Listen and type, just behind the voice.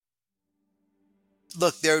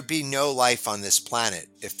Look, there would be no life on this planet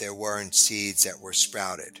if there weren't seeds that were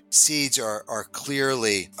sprouted. Seeds are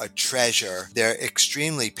clearly a treasure. They're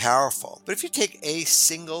extremely powerful. But if you take a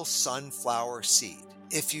single sunflower seed,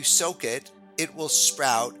 if you soak it, it will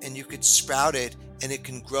sprout, and you could sprout it and it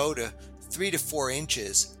can grow to 3 to 4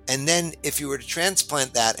 inches. And then if you were to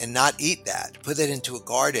transplant that and not eat that, put it into a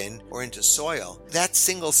garden or into soil, that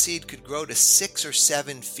single seed could grow to 6 or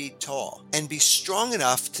 7 feet tall and be strong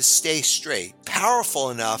enough to stay straight, powerful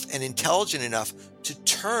enough and intelligent enough to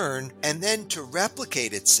turn and then to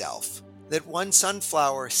replicate itself. That one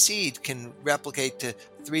sunflower seed can replicate to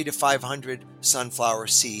 300 to 500 sunflower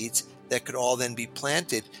seeds that could all then be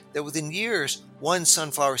planted, that within years, one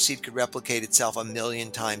sunflower seed could replicate itself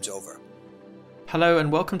 1,000,000 times over. Hello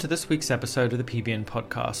and welcome to this week's episode of the PBN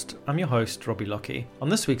podcast. I'm your host, Robbie Lockie. On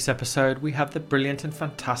this week's episode, we have the brilliant and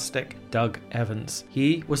fantastic Doug Evans.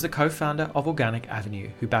 He was the co-founder of Organic Avenue,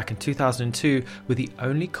 who back in 2002 were the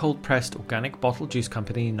only cold-pressed organic bottled juice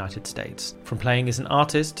company in the United States. From playing as an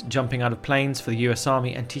artist, jumping out of planes for the US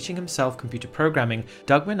Army, and teaching himself computer programming,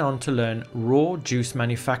 Doug went on to learn raw juice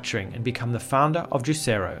manufacturing and become the founder of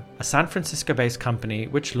Juicero, a San Francisco-based company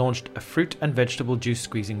which launched a fruit and vegetable juice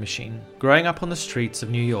squeezing machine. Growing up on the streets of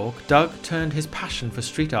New York, Doug turned his passion for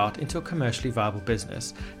street art into a commercially viable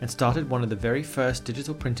business and started one of the very first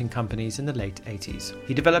digital printing companies in the late 80s.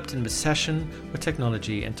 He developed an obsession with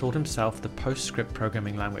technology and taught himself the PostScript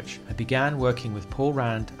programming language and began working with Paul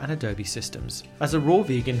Rand and Adobe Systems. As a raw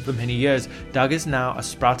vegan for many years, Doug is now a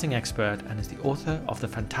sprouting expert and is the author of the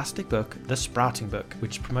fantastic book, The Sprouting Book,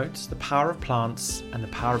 which promotes the power of plants and the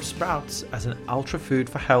power of sprouts as an ultra food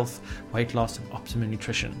for health, weight loss, and optimum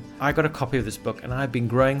nutrition. I got a copy of this book and I've been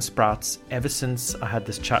growing sprouts ever since I had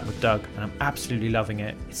this chat with Doug, and I'm absolutely loving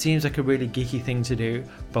it. It seems like a really geeky thing to do,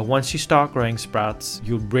 but once you start growing sprouts,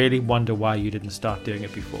 you'll really wonder why you didn't start doing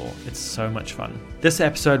it before. It's so much fun. This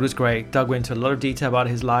episode was great. Doug went into a lot of detail about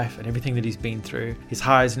his life and everything that he's been through, his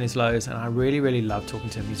highs and his lows, and I really love talking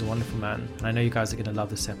to him. He's a wonderful man, and I know you guys are going to love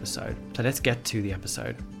this episode. So let's get to the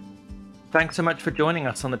episode. Thanks so much for joining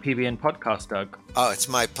us on the PBN podcast, Doug. Oh, it's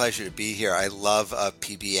my pleasure to be here. I love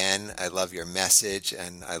PBN. I love your message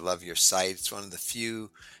and I love your site. It's one of the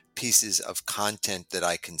few pieces of content that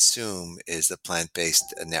I consume is the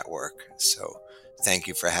plant-based network. So thank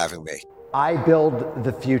you for having me. I build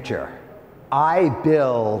the future. I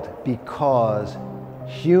build because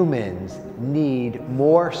humans need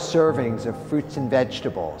more servings of fruits and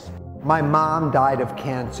vegetables. My mom died of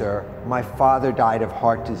cancer, my father died of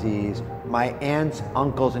heart disease, my aunts,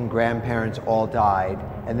 uncles, and grandparents all died,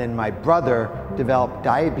 and then my brother developed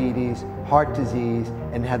diabetes, heart disease,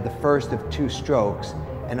 and had the first of 2 strokes,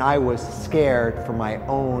 and I was scared for my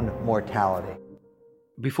own mortality.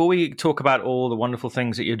 Before we talk about all the wonderful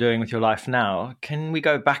things that you're doing with your life now, can we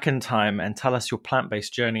go back in time and tell us your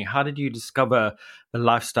plant-based journey? How did you discover the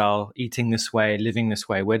lifestyle, eating this way, living this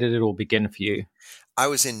way? Where did it all begin for you? I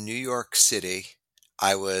was in New York City.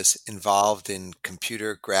 I was involved in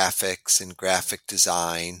computer graphics and graphic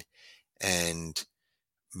design, and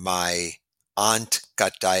my aunt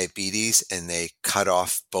got diabetes and they cut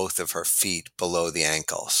off both of her feet below the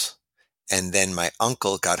ankles. And then my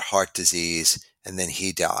uncle got heart disease and then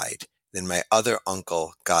he died. Then my other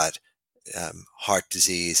uncle got heart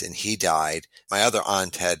disease and he died. My other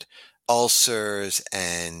aunt had ulcers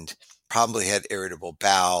and probably had irritable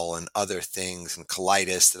bowel and other things and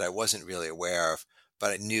colitis that I wasn't really aware of,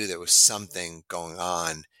 but I knew there was something going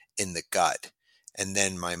on in the gut. And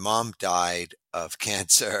then my mom died of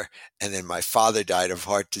cancer, and then my father died of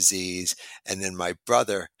heart disease, and then my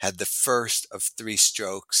brother had the first of 3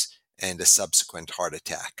 strokes and a subsequent heart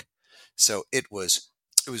attack. So it was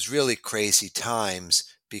really crazy times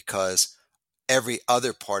because every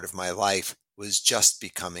other part of my life was just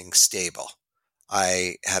becoming stable.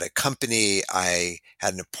 I had a company, I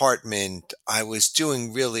had an apartment, I was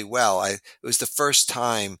doing really well. It was the first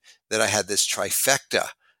time that I had this trifecta,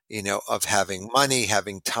 of having money,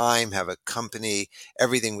 having time, have a company,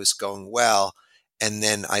 everything was going well. And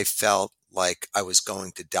then I felt like I was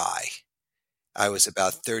going to die. I was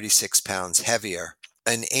about 36 pounds heavier.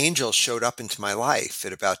 An angel showed up into my life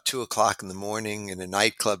at about 2:00 in the morning in a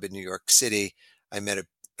nightclub in New York City. I met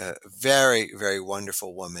a very, very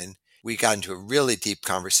wonderful woman. We got into a really deep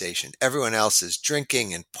conversation. Everyone else is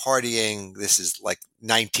drinking and partying. This is like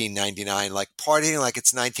 1999, like partying like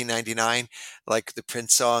it's 1999, like the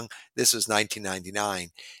Prince song. This was 1999.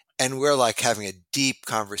 And we're like having a deep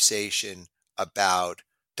conversation about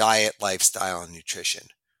diet, lifestyle, and nutrition.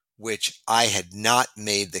 which I had not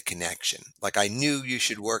made the connection. Like I knew you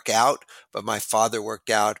should work out, but my father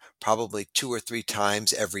worked out probably 2 or 3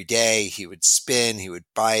 times every day. He would spin, he would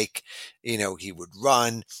bike, he would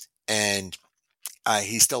run, and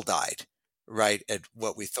he still died, right, at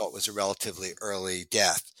what we thought was a relatively early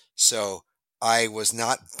death. So I was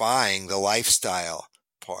not buying the lifestyle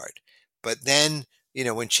part. But then,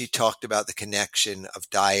 when she talked about the connection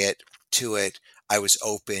of diet to it, I was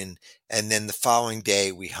open. And then the following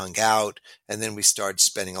day we hung out, and then we started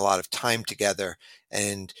spending a lot of time together.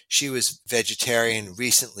 And she was vegetarian,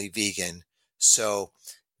 recently vegan. So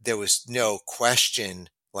there was no question,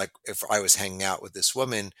 like if I was hanging out with this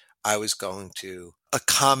woman, I was going to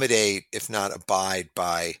accommodate, if not abide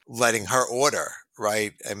by letting her order,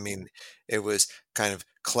 right? I mean, it was kind of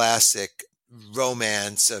classic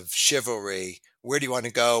romance of chivalry. Where do you want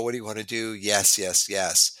to go? What do you want to do? Yes, yes,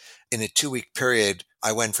 yes. In a 2-week period,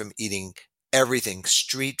 I went from eating everything,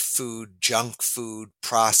 street food, junk food,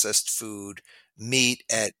 processed food, meat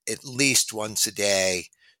at least once a day,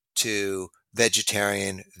 to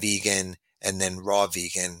vegetarian, vegan, and then raw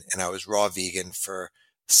vegan. And I was raw vegan for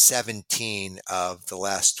 17 of the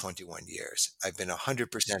last 21 years. I've been 100%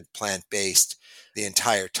 plant-based the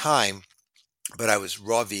entire time, but I was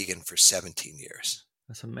raw vegan for 17 years.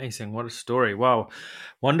 That's amazing. What a story. Wow.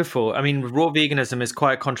 Wonderful. I mean, raw veganism is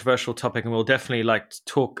quite a controversial topic, and we'll definitely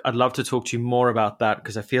I'd love to talk to you more about that,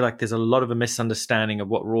 because I feel like there's a lot of a misunderstanding of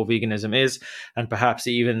what raw veganism is, and perhaps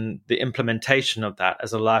even the implementation of that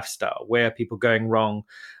as a lifestyle. Where are people going wrong?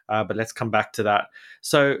 But let's come back to that.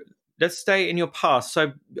 So let's stay in your past.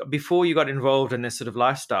 So before you got involved in this sort of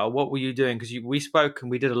lifestyle, what were you doing? Because we spoke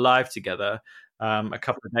and we did a live together a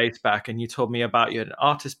couple of days back, and you told me about your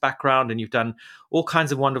artist background, and you've done all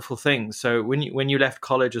kinds of wonderful things. So when you left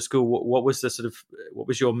college or school, what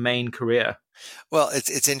was your main career? Well,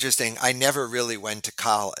 it's interesting. I never really went to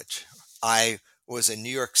college. I was a New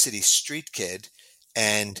York City street kid,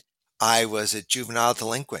 and I was a juvenile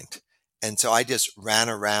delinquent. And so I just ran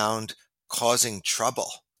around causing trouble.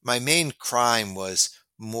 My main crime was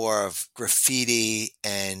more of graffiti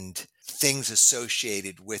and things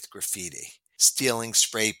associated with graffiti, stealing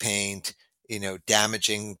spray paint,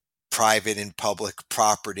 damaging private and public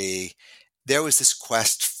property. There was this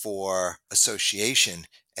quest for association.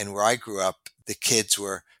 And where I grew up, the kids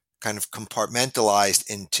were kind of compartmentalized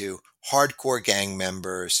into hardcore gang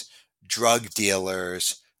members, drug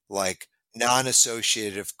dealers, like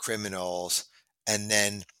non-associative criminals, and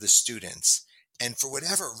then the students. And for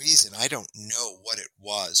whatever reason, I don't know what it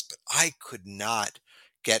was, but I could not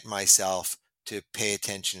get myself to pay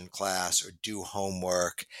attention in class or do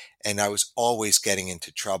homework. And I was always getting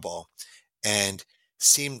into trouble. And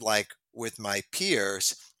seemed like with my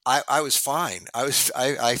peers, I was fine.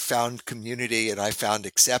 I found community and I found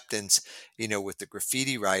acceptance, with the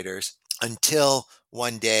graffiti writers, until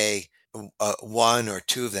one day, one or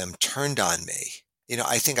two of them turned on me.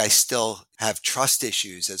 I think I still have trust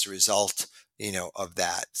issues as a result, of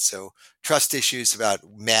that. So trust issues about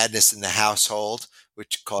madness in the household,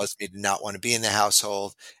 which caused me to not want to be in the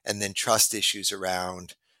household, and then trust issues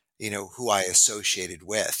around, who I associated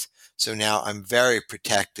with. So now I'm very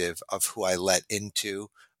protective of who I let into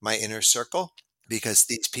my inner circle, because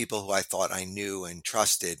these people who I thought I knew and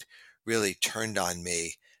trusted really turned on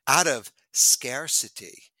me out of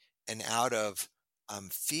scarcity and out of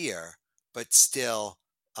fear, but still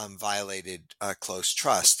violated close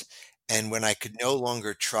trust. And when I could no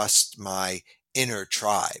longer trust my inner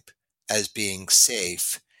tribe as being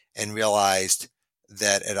safe, and realized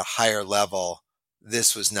that at a higher level,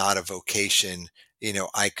 this was not a vocation,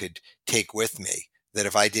 I could take with me, that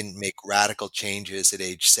if I didn't make radical changes at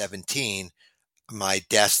age 17, my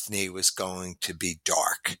destiny was going to be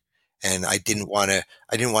dark. And I didn't want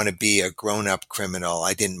to be a grown-up criminal.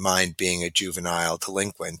 I didn't mind being a juvenile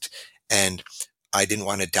delinquent, and I didn't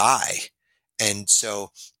want to die. And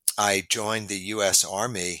so I joined the U.S.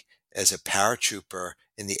 Army as a paratrooper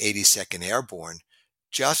in the 82nd Airborne,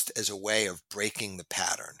 just as a way of breaking the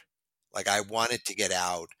pattern. Like I wanted to get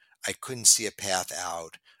out. I couldn't see a path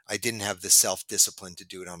out. I didn't have the self-discipline to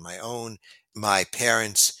do it on my own. My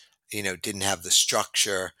parents, didn't have the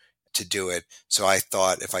structure to do it. So I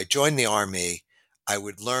thought if I joined the Army, I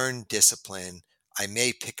would learn discipline. I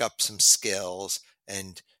may pick up some skills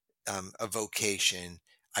and a vocation.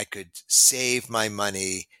 I could save my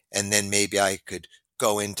money, and then maybe I could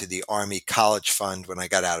go into the Army College Fund when I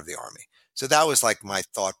got out of the Army. So that was like my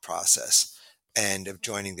thought process and of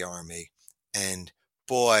joining the Army. And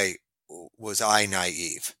boy, was I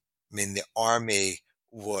naive. I mean, the Army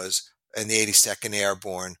was, and the 82nd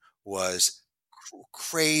Airborne was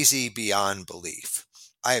crazy beyond belief.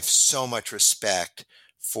 I have so much respect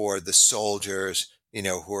for the soldiers,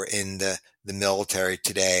 who are in the military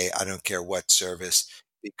today. I don't care what service,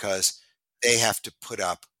 because they have to put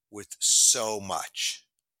up with so much.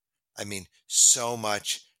 I mean, so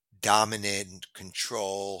much dominant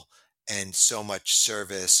control and so much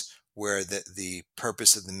service, where the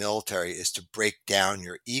purpose of the military is to break down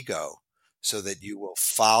your ego so that you will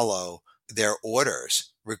follow their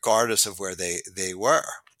orders regardless of where they were.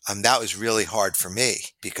 That was really hard for me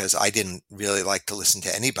because I didn't really like to listen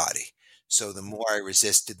to anybody. So the more I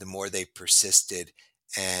resisted, the more they persisted.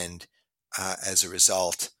 And as a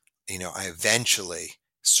result, I eventually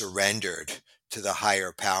surrendered to the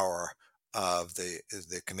higher power of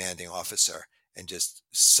the commanding officer and just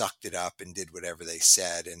sucked it up and did whatever they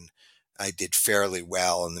said. And I did fairly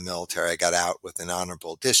well in the military. I got out with an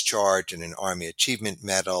honorable discharge and an Army Achievement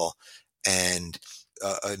Medal, and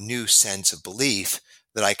a new sense of belief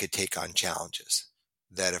that I could take on challenges.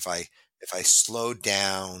 That if I slowed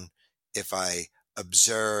down, if I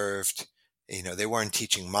observed, they weren't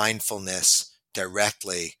teaching mindfulness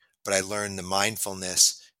directly, but I learned the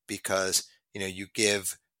mindfulness because, you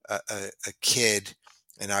give a kid,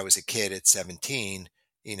 and I was a kid at 17,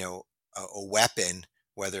 a weapon,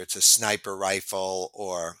 whether it's a sniper rifle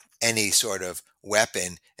or any sort of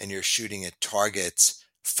weapon, and you're shooting at targets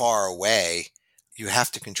far away, you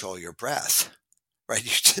have to control your breath, right?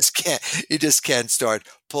 You just can't start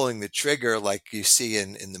pulling the trigger like you see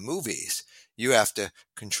in the movies. You have to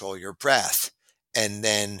control your breath. And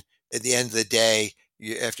then at the end of the day,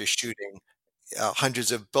 after shooting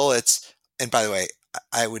hundreds of bullets, and by the way,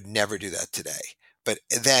 I would never do that today, but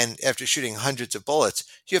then after shooting hundreds of bullets,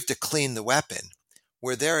 you have to clean the weapon,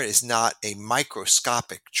 where there is not a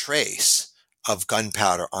microscopic trace of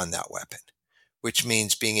gunpowder on that weapon, which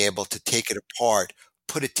means being able to take it apart,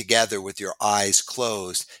 put it together with your eyes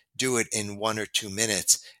closed, do it in 1 or 2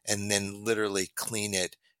 minutes, and then literally clean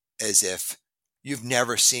it as if you've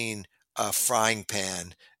never seen a frying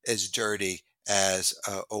pan as dirty as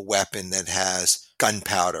a weapon that has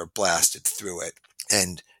gunpowder blasted through it.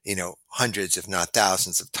 And, hundreds, if not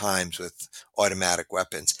thousands of times with automatic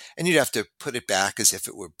weapons. And you'd have to put it back as if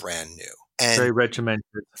it were brand new. And Very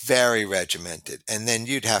regimented. Very regimented. And then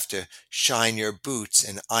you'd have to shine your boots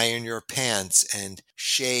and iron your pants and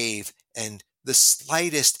shave. And the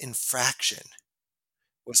slightest infraction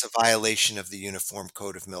was a violation of the Uniform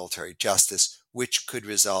Code of Military Justice, which could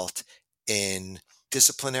result in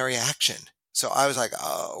disciplinary action. So I was like,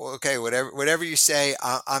 oh, okay, whatever you say,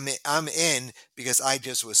 I'm in, because I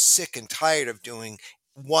just was sick and tired of doing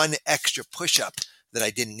one extra push-up that I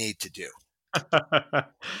didn't need to do.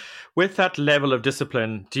 With that level of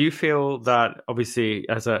discipline, do you feel that, obviously,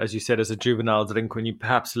 as you said, as a juvenile delinquent, you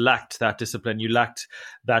perhaps lacked that discipline, you lacked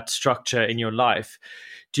that structure in your life?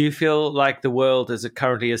 Do you feel like the world as it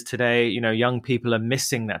currently is today, young people are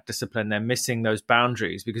missing that discipline, they're missing those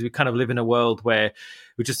boundaries, because we kind of live in a world where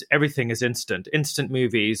everything is instant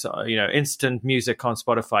movies, instant music on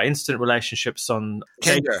Spotify, instant relationships on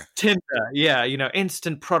Tinder, yeah,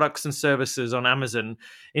 instant products and services on Amazon,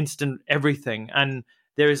 instant everything. And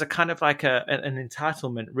there is a kind of like an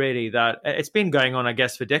entitlement, really, that it's been going on, I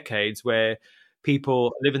guess, for decades, where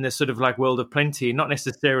people live in this sort of like world of plenty, not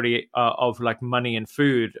necessarily of like money and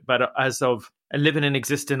food, but as of living and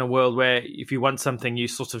exist in a world where if you want something, you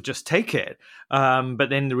sort of just take it. But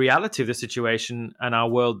then the reality of the situation and our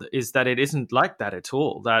world is that it isn't like that at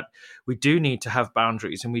all, that we do need to have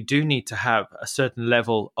boundaries, and we do need to have a certain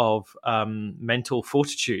level of mental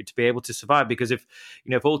fortitude to be able to survive. Because if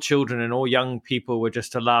all children and all young people were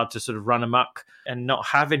just allowed to sort of run amok and not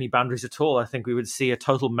have any boundaries at all, I think we would see a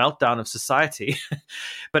total meltdown of society.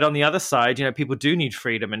 But on the other side, people do need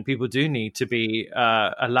freedom, and people do need to be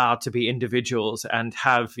allowed to be individuals and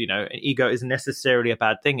have, an ego isn't necessarily a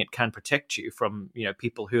bad thing. It can protect you from,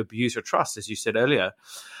 people who abuse your trust, as you said earlier.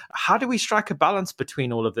 How do we strike a balance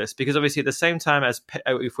between all of this? Because obviously at the same time, as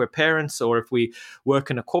if we're parents, or if we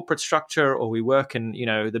work in a corporate structure, or we work in,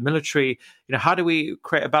 the military, how do we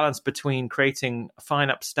create a balance between creating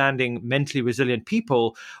fine, upstanding, mentally resilient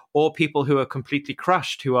people, or people who are completely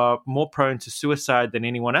crushed, who are more prone to suicide than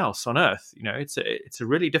anyone else on earth? It's a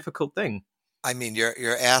really difficult thing. I mean,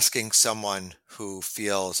 you're asking someone who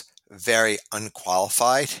feels very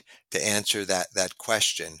unqualified to answer that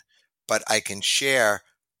question, but I can share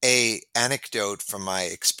a anecdote from my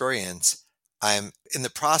experience. I'm in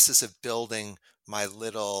the process of building my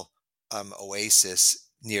little oasis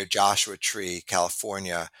near Joshua Tree,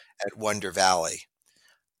 California, at Wonder Valley.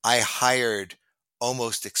 I hired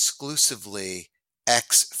almost exclusively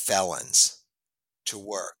ex-felons to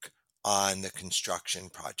work on the construction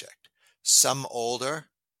project. Some older,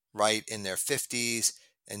 right in their 50s,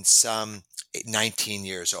 and some 19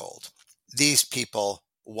 years old. These people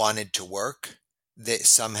wanted to work.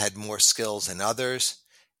 Some had more skills than others,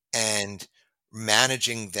 and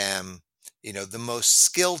managing them, the most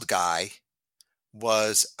skilled guy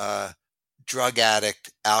was a drug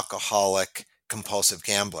addict, alcoholic, compulsive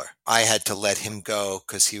gambler. I had to let him go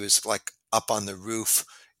because he was like up on the roof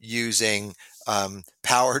using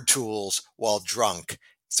power tools while drunk.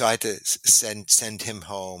 So I had to send him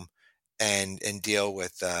home and deal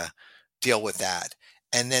with that.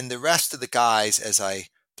 And then the rest of the guys, as I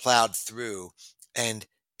plowed through, and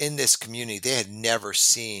in this community, they had never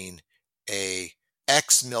seen a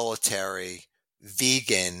ex-military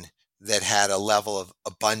vegan that had a level of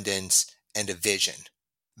abundance and a vision.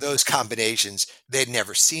 Those combinations, they'd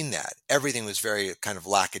never seen that. Everything was very kind of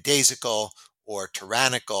lackadaisical or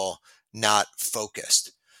tyrannical, not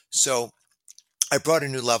focused. So I brought a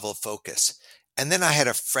new level of focus. And then I had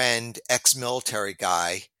a friend, ex-military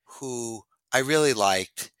guy, who I really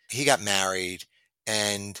liked. He got married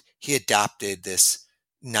and he adopted this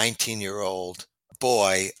 19-year-old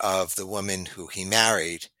boy of the woman who he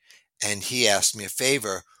married. And he asked me a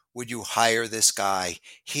favor. Would you hire this guy?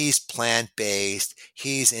 He's plant-based.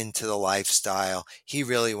 He's into the lifestyle. He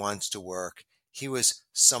really wants to work. He was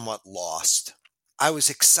somewhat lost. I was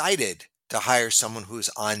excited to hire someone who's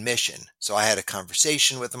on mission. So I had a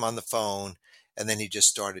conversation with him on the phone, and then he just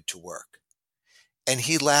started to work. And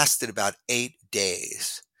he lasted about 8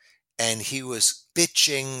 days. And he was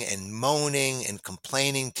bitching and moaning and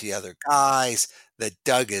complaining to the other guys that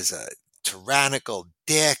Doug is a tyrannical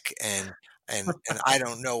dick and I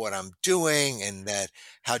don't know what I'm doing, and that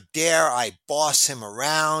how dare I boss him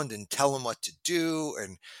around and tell him what to do,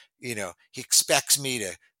 and he expects me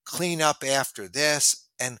to clean up after this.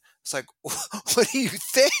 And it's like, what do you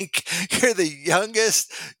think? You're the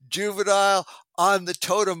youngest juvenile on the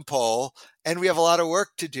totem pole, and we have a lot of work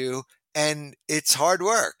to do, and it's hard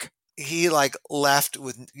work. He left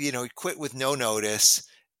with, he quit with no notice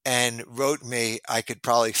and wrote me. I could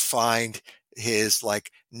probably find his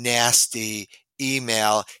nasty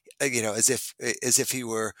email, as if he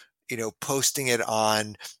were, posting it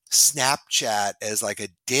on Snapchat as a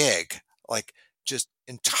dig, just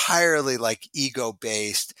entirely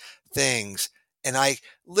ego-based things. And I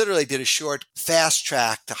literally did a short fast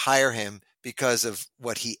track to hire him because of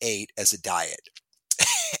what he ate as a diet.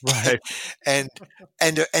 Right.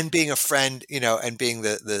 and being a friend, and being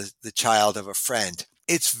the child of a friend.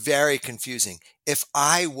 It's very confusing. If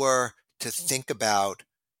I were to think about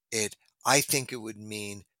it, I think it would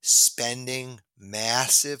mean spending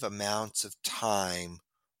massive amounts of time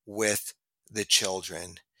with the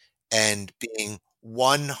children and being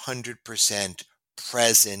 100%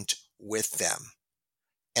 present with them,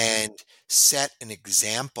 and set an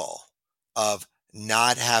example of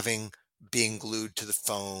not being glued to the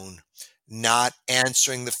phone, not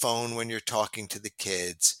answering the phone when you're talking to the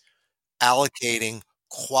kids, allocating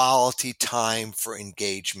quality time for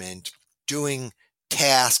engagement, doing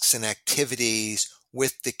tasks and activities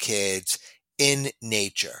with the kids in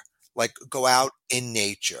nature, go out in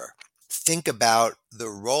nature. Think about the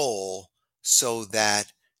role so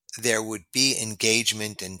that there would be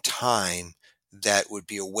engagement and time that would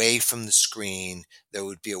be away from the screen, that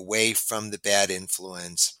would be away from the bad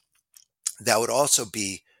influence, that would also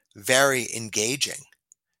be very engaging.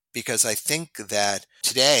 Because I think that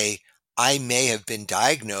today I may have been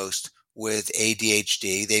diagnosed with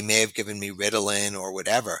ADHD. They may have given me Ritalin or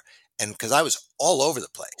whatever. And because I was all over the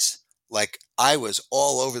place,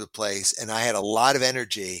 and I had a lot of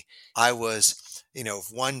energy. I was,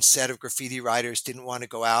 if one set of graffiti writers didn't want to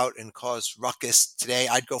go out and cause ruckus today,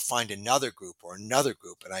 I'd go find another group.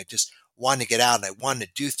 And I just wanted to get out and I wanted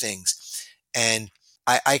to do things. And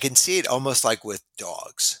I can see it almost like with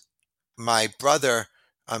dogs. My brother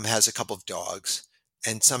has a couple of dogs,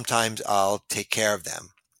 and sometimes I'll take care of them.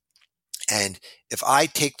 And if I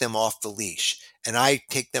take them off the leash and I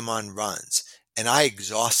take them on runs and I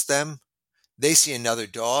exhaust them, they see another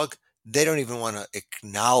dog. They don't even want to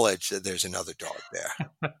acknowledge that there's another dog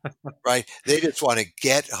there, right? They just want to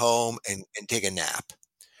get home and take a nap,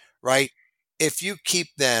 right? If you keep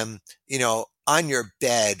them, on your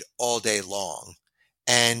bed all day long,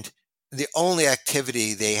 and the only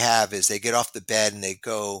activity they have is they get off the bed and they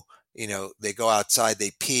go outside,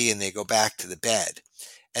 they pee, and they go back to the bed.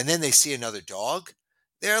 And then they see another dog.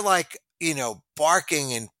 They're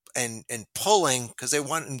barking and pulling because they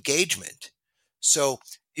want engagement. So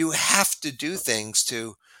you have to do things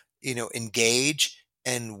to, engage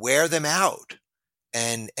and wear them out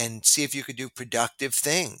and see if you could do productive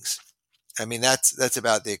things. I mean, that's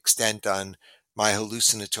about the extent on my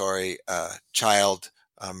hallucinatory child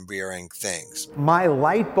rearing things. My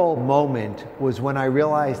light bulb moment was when I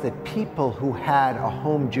realized that people who had a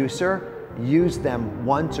home juicer used them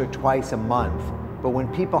once or twice a month. But when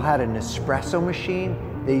people had an espresso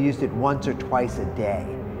machine, they used it once or twice a day.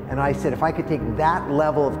 And I said, if I could take that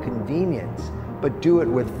level of convenience, but do it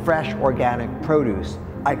with fresh organic produce,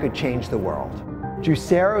 I could change the world.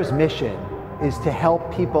 Juicero's mission is to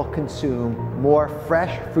help people consume more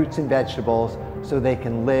fresh fruits and vegetables so they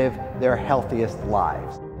can live their healthiest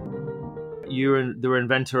lives. You're the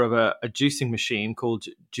inventor of a juicing machine called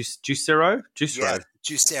Juicero? Yeah,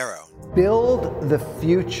 Juicero. Build the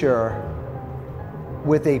future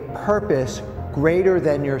with a purpose greater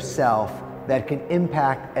than yourself that can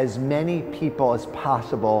impact as many people as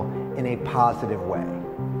possible in a positive way.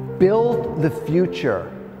 Build the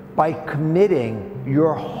future by committing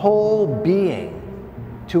your whole being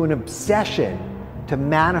to an obsession to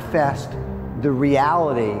manifest the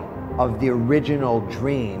reality of the original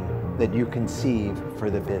dream that you conceive for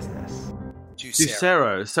the business.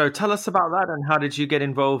 Juicero. So tell us about that, and how did you get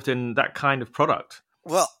involved in that kind of product?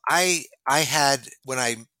 Well, I had, when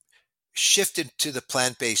I shifted to the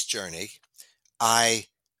plant-based journey,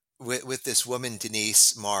 with this woman,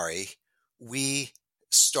 Denise Mari, we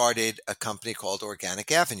started a company called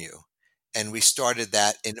Organic Avenue. And we started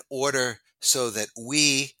that in order so that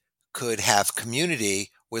we could have community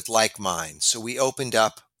with like minds. So we opened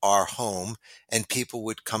up our home and people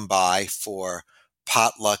would come by for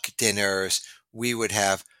potluck dinners. We would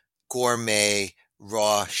have gourmet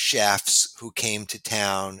raw chefs who came to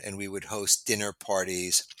town and we would host dinner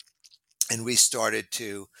parties. And we started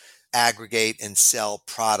to aggregate and sell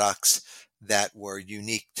products that were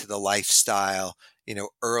unique to the lifestyle,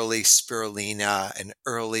 early spirulina and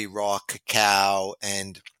early raw cacao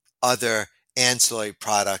and other ancillary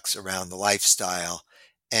products around the lifestyle.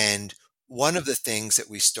 And one of the things that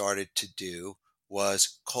we started to do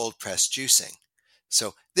was cold press juicing.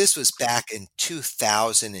 So this was back in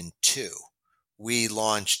 2002. We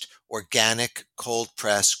launched organic cold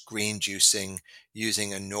press green juicing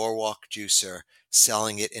using a Norwalk juicer,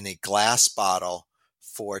 selling it in a glass bottle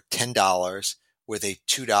for $10 with a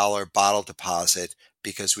 $2 bottle deposit,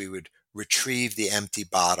 because we would retrieve the empty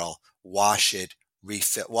bottle, wash it,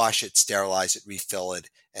 sterilize it, refill it,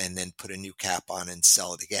 and then put a new cap on and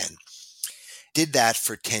sell it again. Did that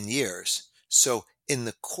for 10 years. So in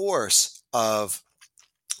the course of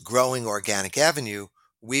growing Organic Avenue,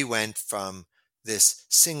 we went from this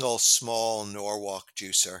single small Norwalk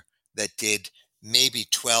juicer that did maybe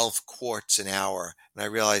 12 quarts an hour. And I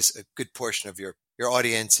realize a good portion of your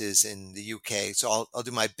audience is in the UK. So I'll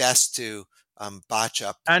do my best to botch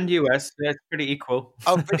up. And US, it's pretty equal.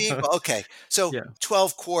 Oh, pretty equal. Okay. So yeah.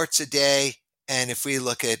 12 quarts a day. And if we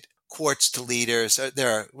look at quarts to liters,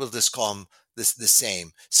 we'll just call them the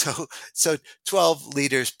same. So 12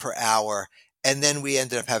 liters per hour. And then we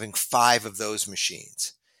ended up having 5 of those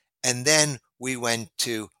machines. And then we went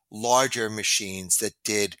to larger machines that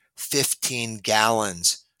did 15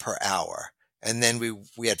 gallons per hour. And then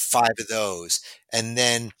we had 5 of those. And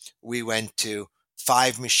then we went to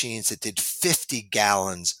 5 machines that did 50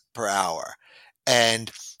 gallons per hour.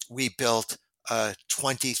 And we built a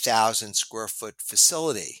 20,000 square foot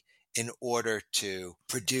facility in order to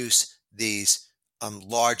produce these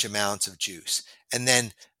large amounts of juice. And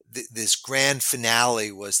then this grand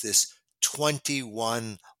finale was this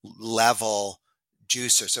 21 level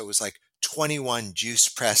juicer. So it was like 21 juice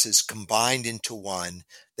presses combined into one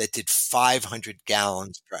that did 500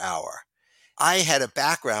 gallons per hour. I had a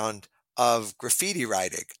background of graffiti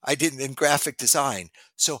writing. I did in graphic design.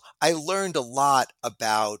 So I learned a lot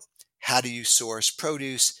about how do you source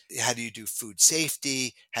produce? How do you do food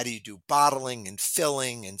safety? How do you do bottling and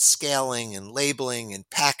filling and scaling and labeling and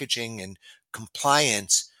packaging and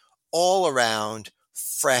compliance all around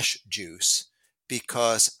fresh juice,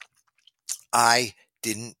 because I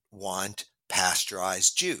didn't want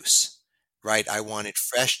pasteurized juice, right? I wanted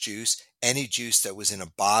fresh juice. Any juice that was in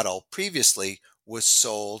a bottle previously was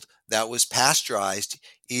sold that was pasteurized,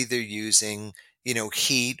 either using,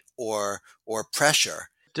 heat or pressure.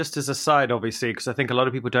 Just as a side, obviously, because I think a lot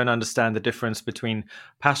of people don't understand the difference between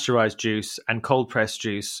pasteurized juice and cold pressed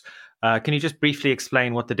juice. Can you just briefly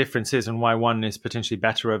explain what the difference is and why one is potentially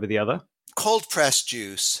better over the other? Cold pressed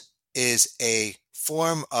juice is a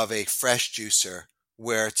form of a fresh juicer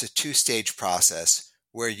where it's a 2-stage process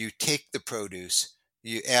where you take the produce,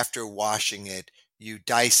 after washing it, you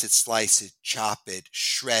dice it, slice it, chop it,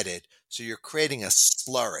 shred it. So you're creating a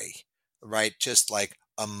slurry, right? Just like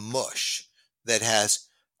a mush that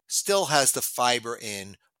still has the fiber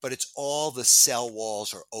in, but it's all the cell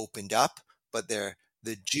walls are opened up, but the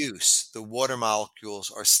juice, the water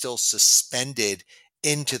molecules are still suspended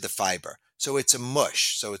into the fiber. So it's a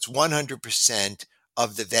mush. So it's 100%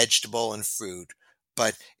 of the vegetable and fruit,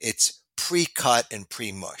 but it's pre-cut and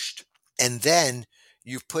pre-mushed. And then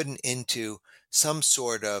you put it into some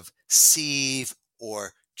sort of sieve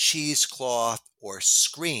or cheesecloth or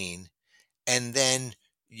screen, and then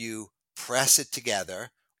you press it together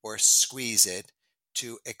or squeeze it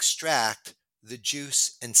to extract the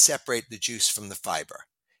juice and separate the juice from the fiber.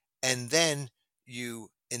 And then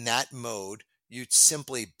in that mode, you'd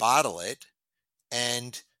simply bottle it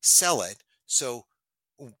and sell it. So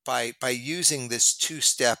by using this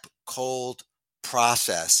two-step cold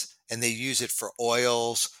process, and they use it for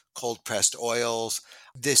oils, cold pressed oils,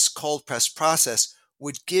 this cold pressed process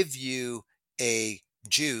would give you a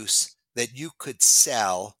juice that you could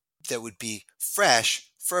sell that would be fresh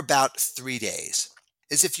for about 3 days.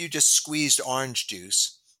 As if you just squeezed orange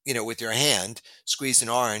juice, with your hand, squeeze an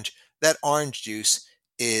orange, that orange juice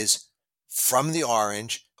is from the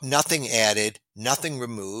orange, nothing added, nothing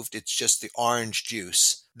removed. It's just the orange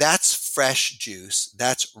juice. That's fresh juice.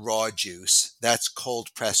 That's raw juice. That's cold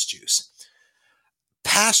pressed juice.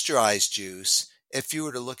 Pasteurized juice, if you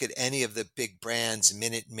were to look at any of the big brands,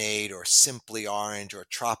 Minute Maid or Simply Orange or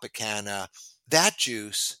Tropicana, that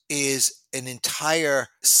juice is an entire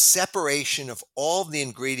separation of all the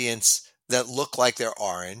ingredients that look like they're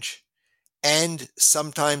orange, and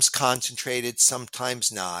sometimes concentrated, sometimes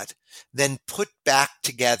not, then put back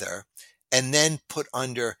together and then put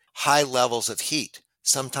under high levels of heat,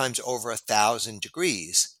 sometimes over 1,000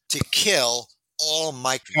 degrees, to kill all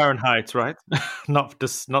microbes. Fahrenheit, right? not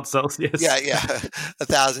Celsius. Yeah,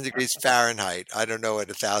 1,000 degrees Fahrenheit. I don't know what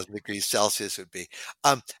 1,000 degrees Celsius would be.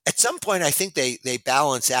 At some point, I think they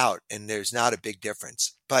balance out, and there's not a big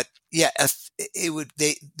difference. But yeah,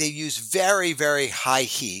 they use very, very high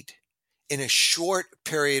heat in a short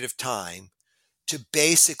period of time to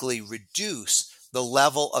basically reduce the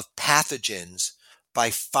level of pathogens by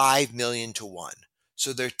 5 million to 1.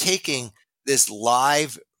 So they're taking this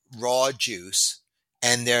live raw juice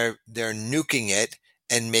and they're nuking it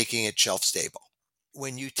and making it shelf stable.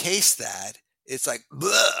 When you taste that, it's like,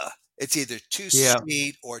 bleh. It's either too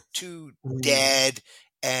sweet or too dead.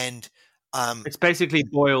 And it's basically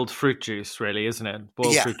boiled fruit juice, really, isn't it?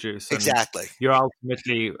 Boiled fruit juice. And exactly. You're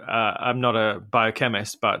ultimately, I'm not a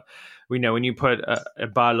biochemist, but we know when you put a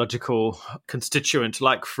biological constituent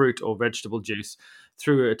like fruit or vegetable juice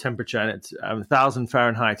through a temperature, and it's 1,000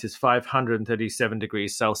 Fahrenheit is 537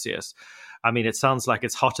 degrees Celsius. I mean, it sounds like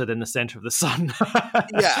it's hotter than the center of the sun.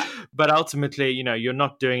 Yeah. But ultimately, you're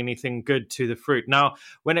not doing anything good to the fruit. Now,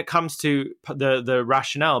 when it comes to the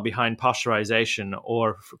rationale behind pasteurization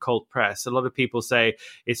or cold press, a lot of people say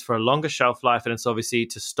it's for a longer shelf life, and it's obviously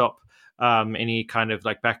to stop any kind of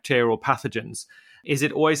like bacterial pathogens. Is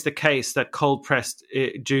it always the case that cold pressed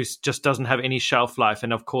juice just doesn't have any shelf life?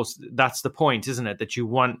 And of course, that's the point, isn't it? That you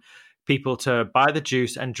want people to buy the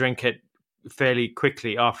juice and drink it fairly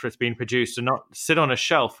quickly after it's been produced and not sit on a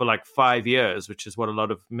shelf for like 5 years, which is what a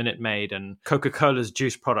lot of Minute Maid and Coca-Cola's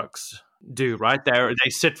juice products do, right? They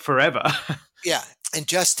sit forever. Yeah. And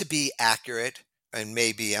just to be accurate, and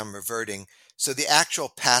maybe I'm reverting, so the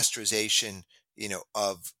actual pasteurization,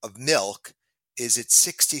 of milk is at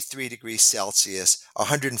 63 degrees Celsius,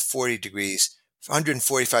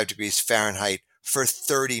 145 degrees Fahrenheit for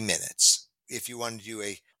 30 minutes. If you want to do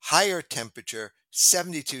a higher temperature,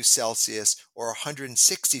 72 Celsius or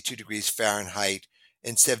 162 degrees Fahrenheit,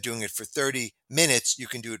 instead of doing it for 30 minutes, you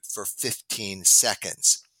can do it for 15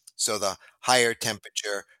 seconds. So the higher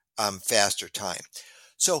temperature, faster time.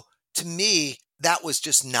 So to me, that was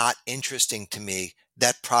just not interesting to me.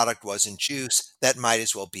 That product wasn't juice. That might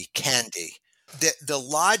as well be candy. The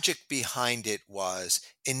logic behind it was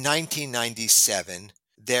in 1997,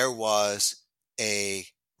 there was a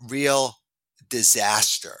real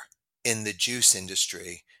disaster in the juice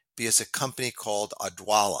industry because a company called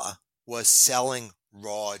Odwalla was selling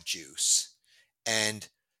raw juice. And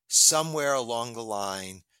somewhere along the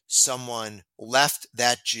line, someone left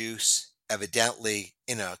that juice evidently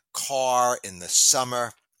in a car in the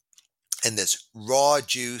summer, and this raw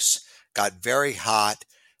juice got very hot.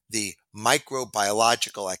 The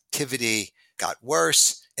microbiological activity got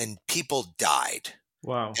worse and people died.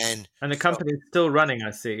 Wow. And the company is still running,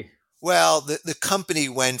 I see. Well, the company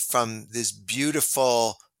went from this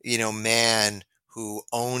beautiful, man who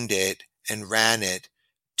owned it and ran it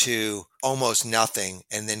to almost nothing.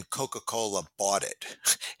 And then Coca-Cola bought it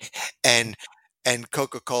and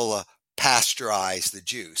Coca-Cola pasteurized the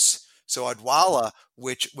juice. So Odwalla,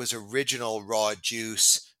 which was original raw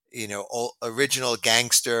juice, original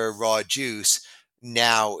gangster raw juice,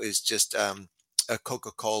 now is just a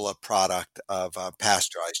Coca-Cola product of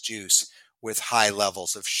pasteurized juice, with high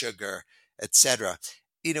levels of sugar, etc.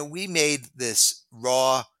 We made this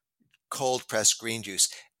raw cold pressed green juice.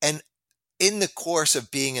 And in the course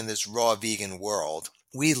of being in this raw vegan world,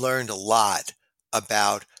 we learned a lot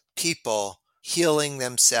about people healing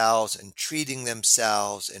themselves and treating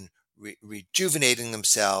themselves and rejuvenating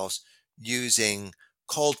themselves using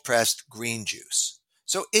cold pressed green juice.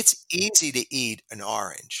 So it's easy to eat an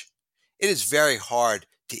orange. It is very hard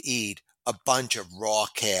to eat a bunch of raw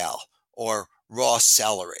kale or raw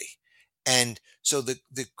celery. And so the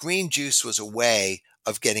green juice was a way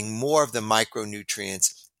of getting more of the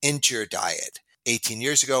micronutrients into your diet. 18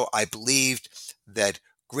 years ago, I believed that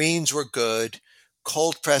greens were good,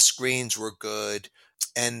 cold pressed greens were good,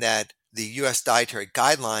 and that the US dietary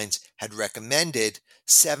guidelines had recommended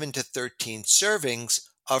 7 to 13 servings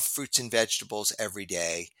of fruits and vegetables every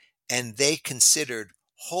day. And they considered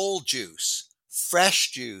whole juice,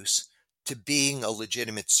 fresh juice, to being a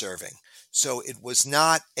legitimate serving. So it was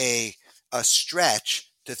not a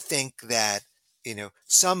stretch to think that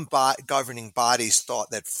some governing bodies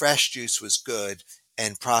thought that fresh juice was good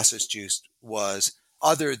and processed juice was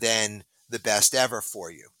other than the best ever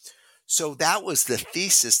for you. So that was the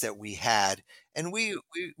thesis that we had, and we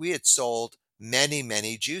had sold many,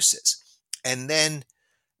 many juices. And then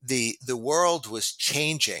the world was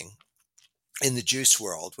changing in the juice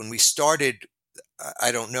world. When we started,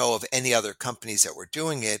 I don't know of any other companies that were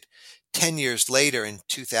doing it. 10 years later in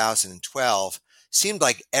 2012, seemed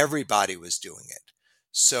like everybody was doing it.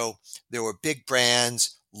 So there were big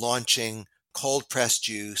brands launching cold pressed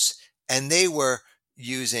juice, and they were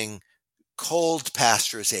using cold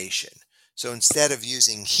pasteurization. So instead of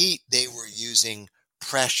using heat, they were using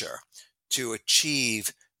pressure to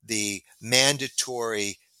achieve the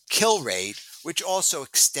mandatory kill rate, which also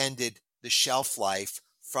extended the shelf life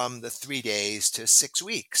from the 3 days to 6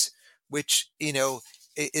 weeks, which,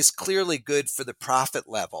 is clearly good for the profit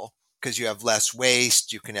level because you have less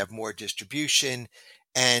waste, you can have more distribution.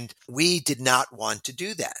 And we did not want to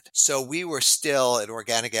do that. So we were still at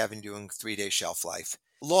Organic Avenue doing 3-day shelf life.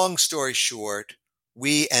 Long story short,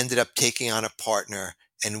 we ended up taking on a partner,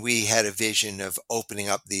 and we had a vision of opening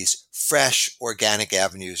up these fresh organic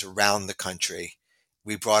avenues around the country.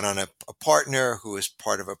 We brought on a partner who was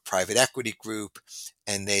part of a private equity group,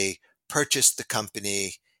 and they purchased the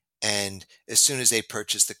company. And as soon as they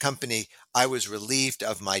purchased the company, I was relieved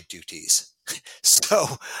of my duties.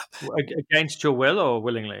 So, against your will or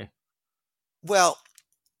willingly? Well,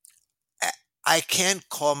 I can't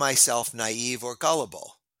call myself naive or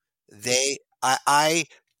gullible. I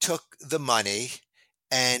took the money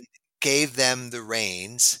and gave them the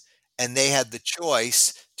reins, and they had the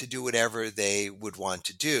choice to do whatever they would want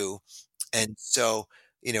to do. And so,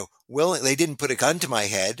 they didn't put a gun to my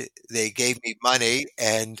head. They gave me money,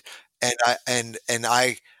 and I,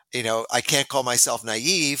 I can't call myself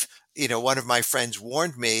naive. One of my friends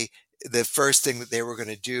warned me the first thing that they were going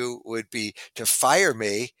to do would be to fire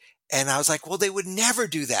me. And I was like, well, they would never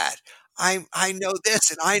do that. I know this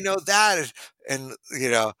and I know that. And,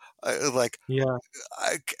 like, yeah,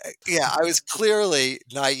 I was clearly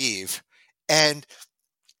naive. And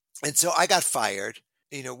so I got fired.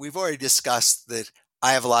 We've already discussed that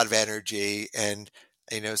I have a lot of energy, and,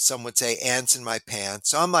 some would say ants in my pants.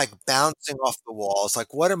 So I'm like bouncing off the walls.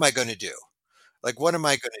 Like, what am I going to do? Like, what am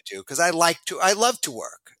I going to do? Because I love to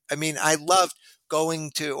work. I mean, I loved going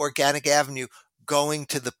to Organic Avenue, going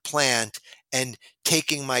to the plant and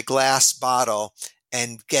taking my glass bottle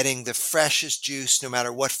and getting the freshest juice, no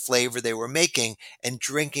matter what flavor they were making, and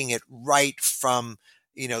drinking it right from,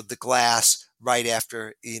 the glass right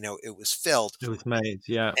after, it was filled. It was made,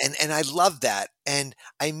 yeah. And I love that. And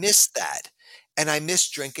I missed that. And I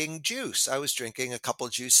missed drinking juice. I was drinking a couple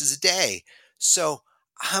of juices a day. So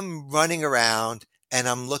I'm running around and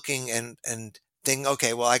I'm looking and thinking,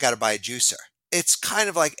 okay, well, I got to buy a juicer. It's kind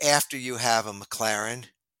of like after you have a McLaren,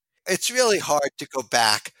 it's really hard to go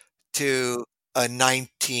back to a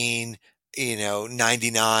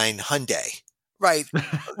 1999 Hyundai, right?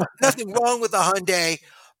 Nothing wrong with a Hyundai,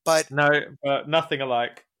 but nothing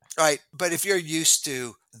alike. Right. But if you're used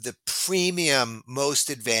to the premium, most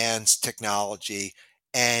advanced technology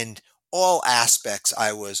and all aspects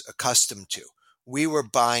I was accustomed to, we were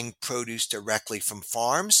buying produce directly from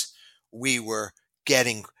farms. We were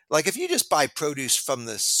getting, like, if you just buy produce from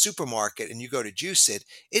the supermarket and you go to juice it,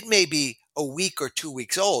 it may be a week or 2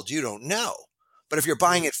 weeks old. You don't know. But if you're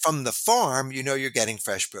buying it from the farm, you're getting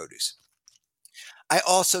fresh produce. I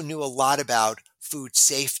also knew a lot about food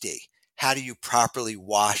safety. How do you properly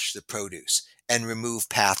wash the produce and remove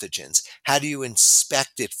pathogens? How do you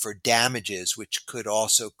inspect it for damages, which could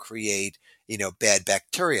also create, bad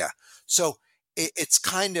bacteria? So it's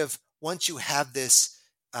kind of once you have this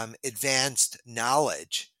advanced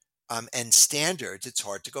knowledge and standards, it's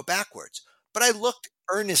hard to go backwards. But I looked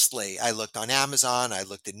earnestly. I looked on Amazon. I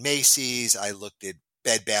looked at Macy's. I looked at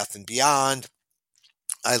Bed Bath and Beyond.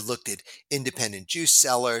 I looked at independent juice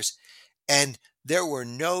sellers, and there were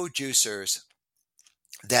no juicers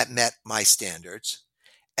that met my standards.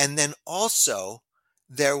 And then also,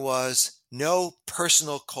 there was no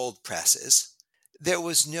personal cold presses. There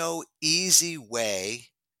was no easy way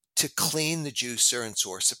to clean the juicer and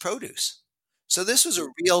source the produce. So this was a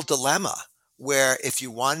real dilemma where if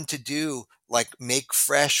you wanted to do like make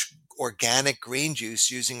fresh organic green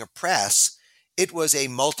juice using a press, it was a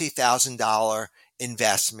multi-$1,000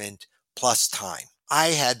 investment plus time. I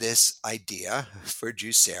had this idea for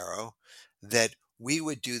Juicero that we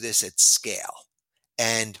would do this at scale,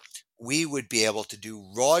 and we would be able to do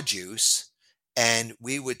raw juice, and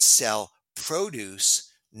we would sell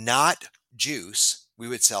produce, not juice. We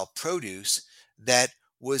would sell produce that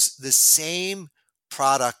was the same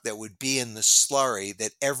product that would be in the slurry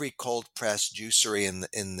that every cold press juicery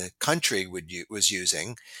in the country was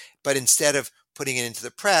using, but instead of putting it into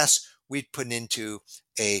the press, we'd put it into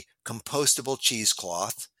a compostable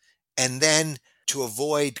cheesecloth, and then to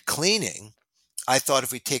avoid cleaning, I thought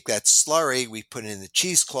if we take that slurry, we put it in the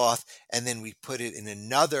cheesecloth, and then we put it in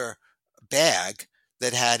another bag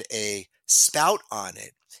that had a spout on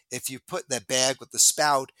it. If you put that bag with the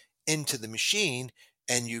spout into the machine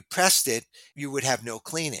and you pressed it, you would have no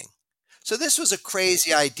cleaning. So this was a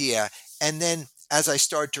crazy idea. And then as I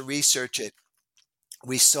started to research it,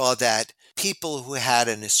 we saw that people who had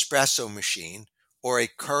an espresso machine or a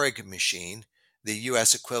Keurig machine, the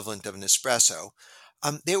US equivalent of an espresso,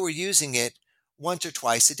 they were using it once or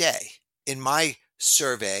twice a day. In my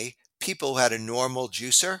survey, people who had a normal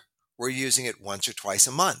juicer were using it once or twice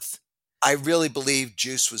a month. I really believed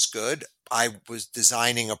juice was good. I was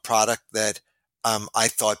designing a product that I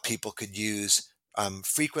thought people could use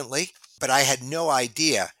frequently, but I had no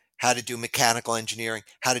idea how to do mechanical engineering,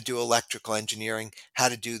 how to do electrical engineering, how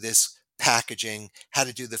to do this packaging, how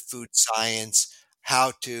to do the food science,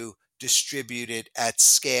 how to distribute it at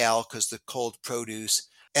scale because the cold produce.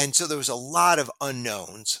 And so there was a lot of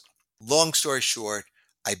unknowns. Long story short,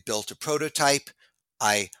 I built a prototype.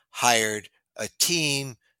 I hired a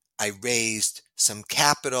team. I raised some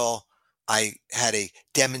capital. I had a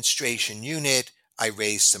demonstration unit. I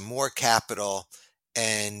raised some more capital.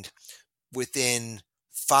 And within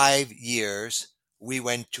 5 years, we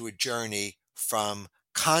went to a journey from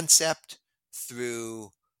concept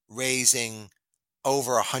through raising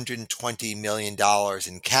over $120 million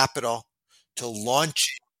in capital to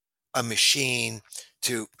launching a machine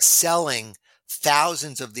to selling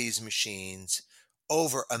thousands of these machines,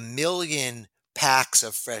 over 1 million packs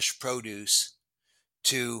of fresh produce,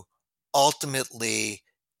 to ultimately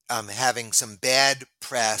having some bad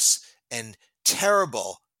press and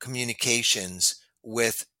terrible communications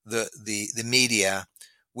with the media,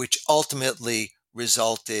 which ultimately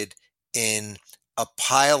resulted in a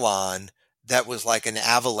pile-on that was like an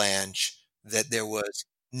avalanche that there was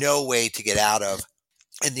no way to get out of.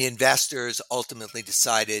 And the investors ultimately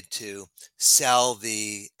decided to sell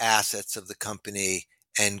the assets of the company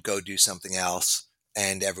and go do something else,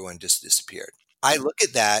 and everyone just disappeared. I look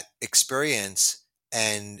at that experience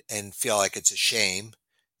and feel like it's a shame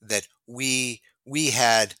that we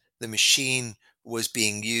had the machine was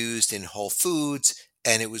being used in Whole Foods,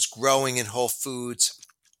 and it was growing in Whole Foods,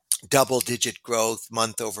 double-digit growth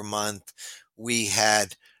month over month. We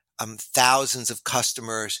had thousands of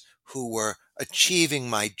customers who were achieving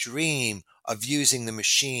my dream of using the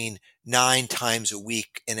machine 9 times a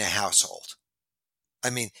week in a household. I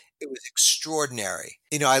mean, it was extraordinary.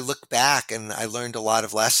 I look back and I learned a lot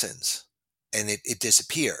of lessons, and it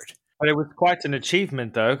disappeared. But it was quite an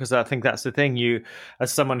achievement, though, because I think that's the thing. You,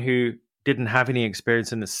 as someone who didn't have any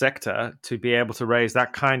experience in the sector, to be able to raise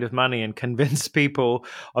that kind of money and convince people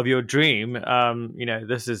of your dream,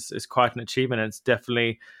 this is quite an achievement. It's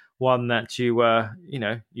definitely one that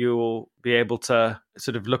you'll be able to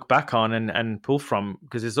sort of look back on and pull from,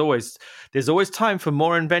 because there's always time for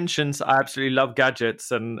more inventions. I absolutely love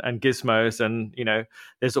gadgets and gizmos, and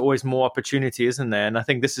there's always more opportunity, isn't there? And I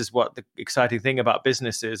think this is what the exciting thing about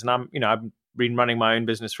business is. And I've been running my own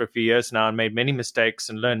business for a few years now and made many mistakes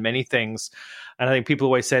and learned many things. And I think people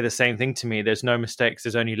always say the same thing to me: there's no mistakes,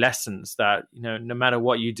 there's only lessons. That no matter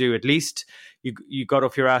what you do, at least you got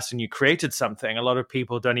off your ass and you created something. A lot of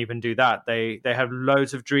people don't even do that. They have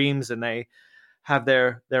loads of dreams and they have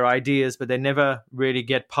their ideas, but they never really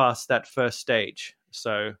get past that first stage.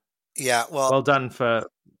 So yeah, well done for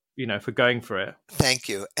going for it. Thank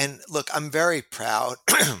you. And look, I'm very proud.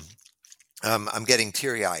 I'm getting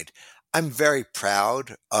teary-eyed. I'm very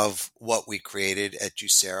proud of what we created at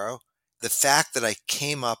Juicero. The fact that I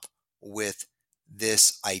came up with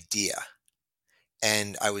this idea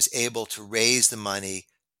and I was able to raise the money,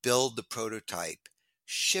 build the prototype,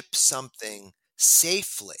 ship something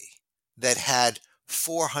safely that had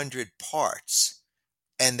 400 parts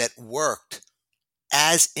and that worked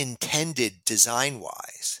as intended design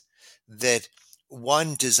wise, that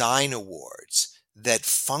won design awards, that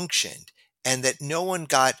functioned, and that no one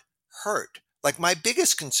got hurt. Like my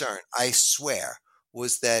biggest concern, I swear,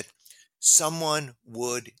 was that someone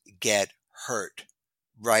would get hurt,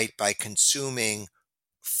 right, by consuming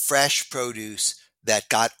fresh produce that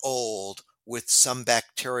got old with some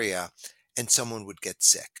bacteria and someone would get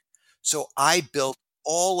sick. So I built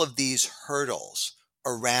all of these hurdles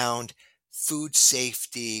around food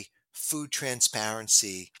safety, food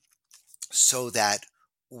transparency, so that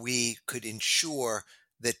we could ensure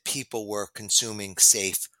that people were consuming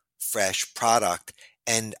safe, fresh product.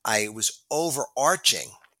 And I was overarching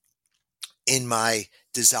in my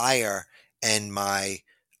desire and my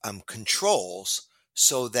controls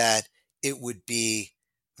so that it would be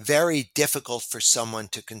very difficult for someone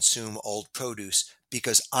to consume old produce,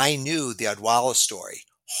 because I knew the Odwalla story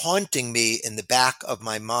haunting me in the back of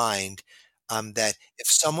my mind, that if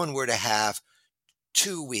someone were to have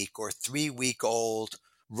 2 week or 3 week old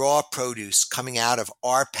raw produce coming out of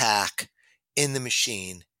our pack in the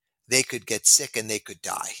machine, they could get sick and they could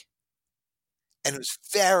die. And it was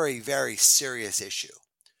very, very serious issue.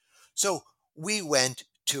 So we went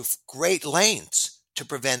to great lengths to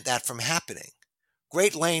prevent that from happening.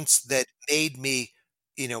 Great lengths that made me,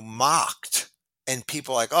 mocked. And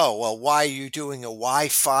people like, oh, well, why are you doing a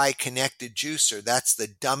Wi-Fi connected juicer? That's the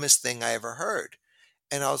dumbest thing I ever heard.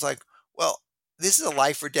 And I was like, well, this is a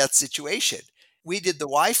life or death situation. We did the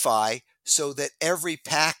Wi-Fi so that every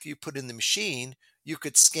pack you put in the machine, you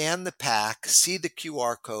could scan the pack, see the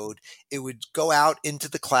QR code, it would go out into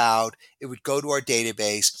the cloud, it would go to our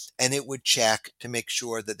database, and it would check to make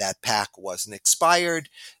sure that that pack wasn't expired,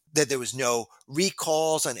 that there was no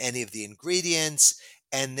recalls on any of the ingredients,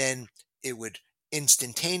 and then it would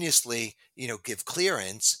instantaneously, give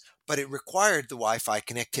clearance, but it required the Wi-Fi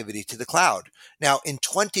connectivity to the cloud. Now, in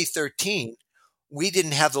 2013, we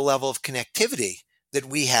didn't have the level of connectivity that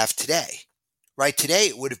we have today, right? Today,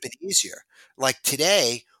 it would have been easier. Like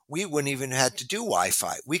today, we wouldn't even have to do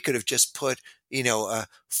Wi-Fi. We could have just put, a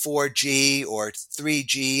 4G or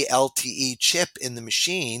 3G LTE chip in the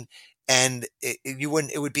machine, and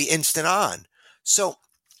it would be instant on. So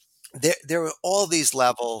there were all these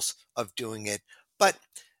levels of doing it, but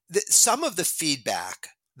some of the feedback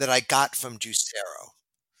that I got from Juicero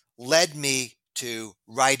led me to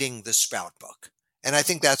writing the Sprout book. And I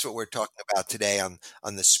think that's what we're talking about today on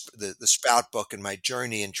the Sprout book and my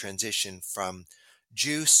journey and transition from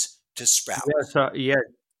juice to Sprout.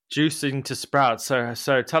 Juicing to Sprout.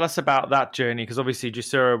 So tell us about that journey, because obviously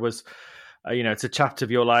Juicero was, it's a chapter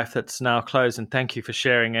of your life that's now closed, and thank you for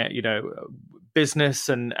sharing it. Business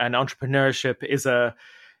and entrepreneurship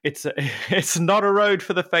it's not a road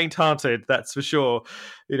for the faint-hearted, that's for sure.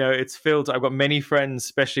 It's filled. I've got many friends,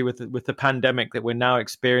 especially with the pandemic that we're now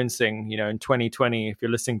experiencing. In 2020, if you're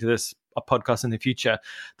listening to this podcast in the future,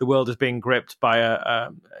 the world is being gripped by a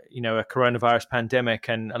coronavirus pandemic,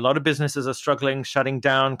 and a lot of businesses are struggling, shutting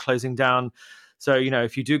down, closing down. So,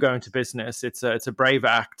 if you do go into business, it's a brave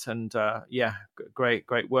act, and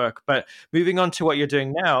great work. But moving on to what you're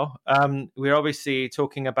doing now, we're obviously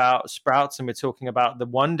talking about sprouts, and we're talking about the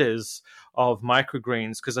wonders of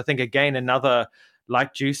microgreens, because I think, again, another,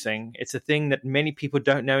 like juicing, it's a thing that many people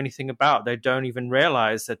don't know anything about. They don't even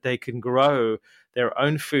realize that they can grow their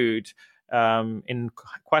own food in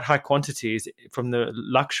quite high quantities from the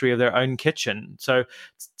luxury of their own kitchen. So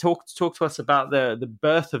talk to us about the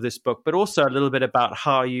birth of this book, but also a little bit about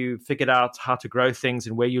how you figured out how to grow things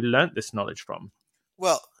and where you learned this knowledge from.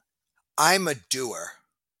 Well, I'm a doer,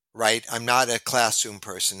 right? I'm not a classroom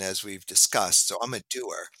person, as we've discussed. So I'm a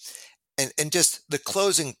doer. And just the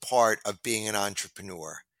closing part of being an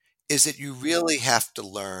entrepreneur is that you really have to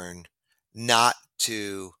learn not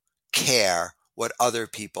to care what other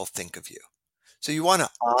people think of you. So you want to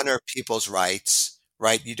honor people's rights,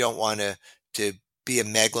 right? You don't want to be a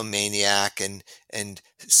megalomaniac and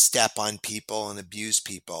step on people and abuse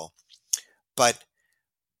people. But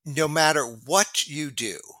no matter what you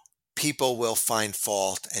do, people will find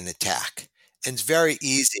fault and attack. And it's very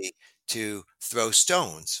easy to throw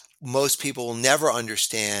stones. Most people will never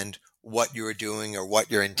understand what you were doing or what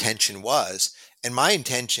your intention was. And my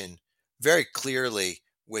intention, very clearly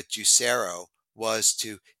with Juicero, was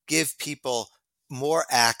to give people more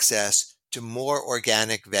access to more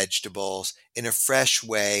organic vegetables in a fresh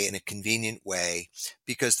way, in a convenient way,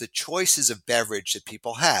 because the choices of beverage that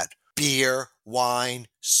people had, beer, wine,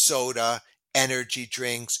 soda, energy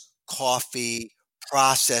drinks, coffee,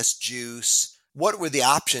 processed juice, what were the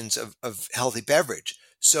options of healthy beverage?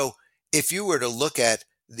 So if you were to look at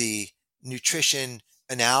the nutrition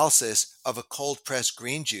analysis of a cold pressed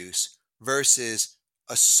green juice versus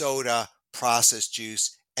a soda, processed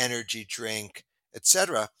juice, energy drink,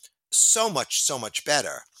 etc., so much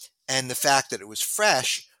better. And the fact that it was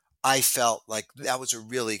fresh, I felt like that was a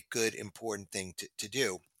really good, important thing to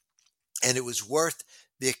do. And it was worth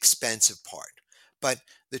the expensive part. But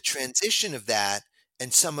the transition of that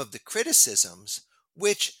and some of the criticisms,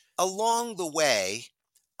 which along the way,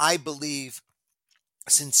 I believe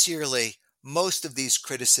sincerely, most of these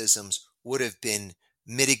criticisms would have been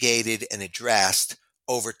mitigated and addressed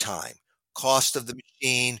over time. Cost of the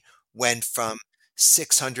machine went from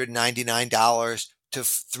 $699 to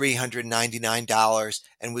 $399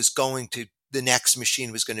 and was going to, the next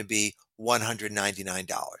machine was going to be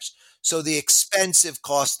 $199. So the expensive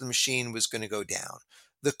cost of the machine was going to go down.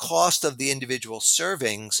 The cost of the individual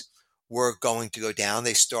servings were going to go down.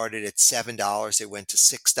 They started at $7. They went to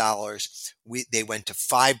 $6. They went to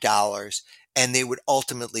 $5, and they would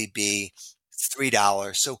ultimately be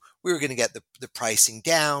 $3. So we were going to get the pricing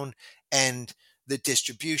down, and the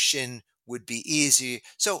distribution would be easy.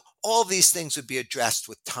 So all these things would be addressed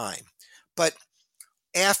with time. But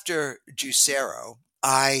after Juicero,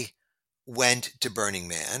 I went to Burning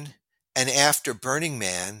Man. And after Burning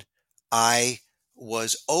Man, I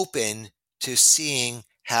was open to seeing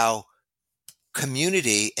how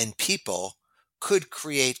community and people could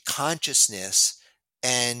create consciousness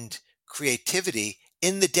and creativity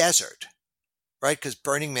in the desert, right? Because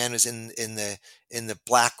Burning Man was in the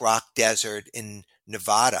Black Rock Desert in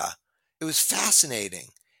Nevada. It was fascinating.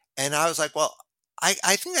 And I was like, well, I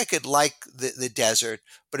think I could like the desert,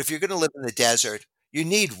 but if you're going to live in the desert, you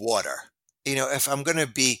need water. If I'm going to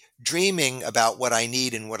be dreaming about what I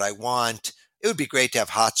need and what I want, it would be great to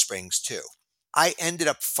have hot springs too. I ended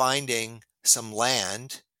up finding some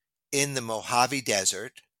land in the Mojave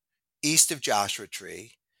Desert, east of Joshua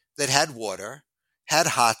Tree, that had water, had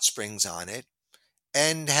hot springs on it,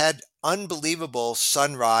 and had unbelievable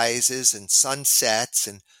sunrises and sunsets,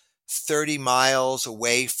 and 30 miles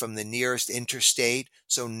away from the nearest interstate,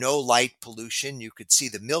 so no light pollution. You could see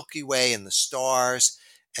the Milky Way and the stars,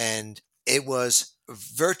 and it was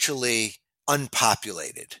virtually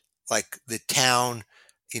unpopulated. Like the town,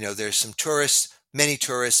 there's some tourists, many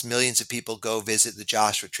tourists, millions of people go visit the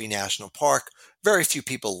Joshua Tree National Park. Very few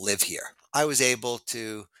people live here. I was able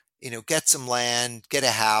to, get some land, get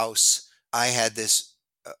a house. I had this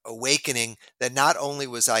awakening that not only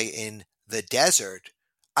was I in the desert,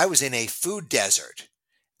 I was in a food desert.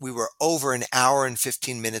 We were over an hour and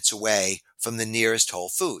 15 minutes away from the nearest Whole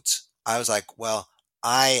Foods. I was like, well,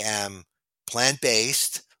 I am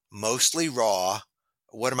plant-based, mostly raw.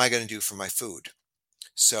 What am I going to do for my food?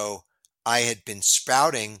 So I had been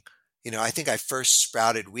sprouting, I think I first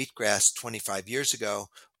sprouted wheatgrass 25 years ago,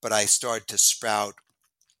 but I started to sprout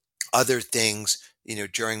other things,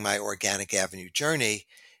 during my Organic Avenue journey.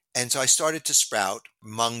 And so I started to sprout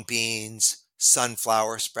mung beans,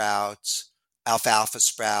 sunflower sprouts, alfalfa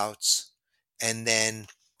sprouts. And then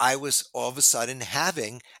I was all of a sudden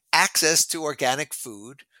having access to organic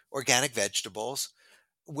food, organic vegetables,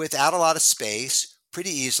 without a lot of space,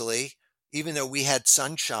 pretty easily. Even though we had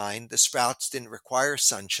sunshine, the sprouts didn't require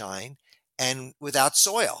sunshine, and without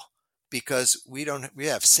soil, because we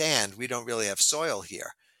have sand. We don't really have soil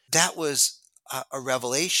here. That was a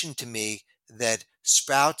revelation to me, that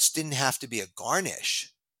sprouts didn't have to be a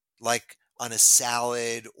garnish, like on a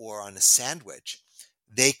salad or on a sandwich.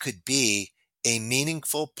 They could be a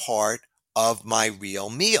meaningful part of my real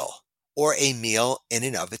meal, or a meal in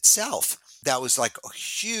and of itself. That was like a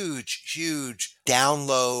huge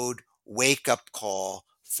download, wake up call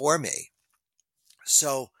for me.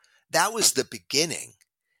 So that was the beginning.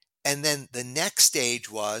 And then the next stage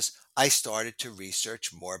was I started to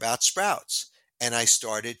research more about sprouts, and I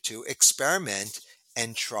started to experiment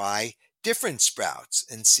and try different sprouts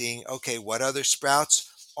and seeing, okay, what other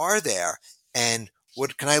sprouts are there and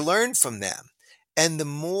what can I learn from them? And the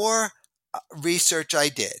more research I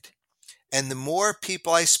did and the more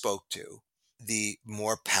people I spoke to, the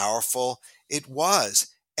more powerful it was.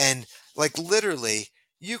 And like literally,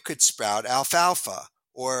 you could sprout alfalfa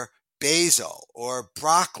or basil or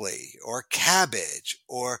broccoli or cabbage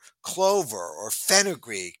or clover or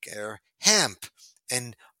fenugreek or hemp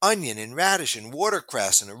and onion and radish and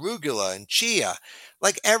watercress and arugula and chia,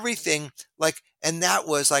 like everything, like, and that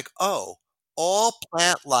was like, oh, all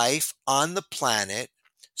plant life on the planet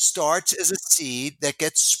starts as a seed that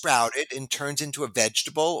gets sprouted and turns into a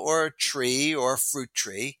vegetable or a tree or a fruit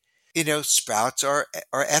tree. Sprouts are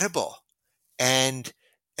edible, and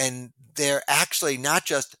they're actually not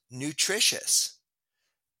just nutritious.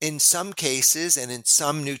 In some cases and in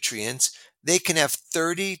some nutrients, they can have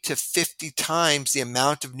 30 to 50 times the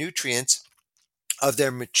amount of nutrients of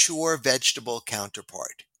their mature vegetable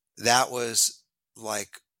counterpart. That was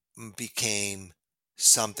like, became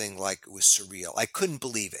something like, it was surreal. I couldn't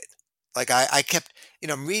believe it. Like I kept,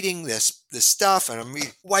 I'm reading this stuff, and I'm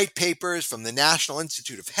reading white papers from the National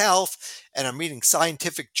Institute of Health, and I'm reading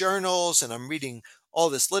scientific journals, and I'm reading all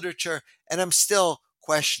this literature, and I'm still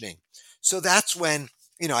questioning. So that's when,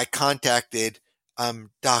 I contacted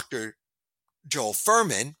Dr. Joel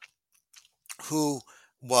Fuhrman, who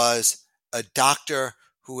was a doctor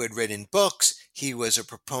who had written books. He was a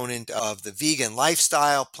proponent of the vegan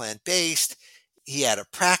lifestyle, plant-based. He had a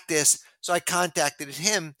practice. So I contacted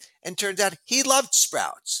him, and turns out he loved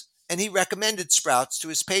sprouts, and he recommended sprouts to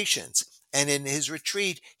his patients. And in his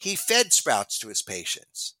retreat, he fed sprouts to his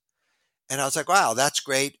patients. And I was like, wow, that's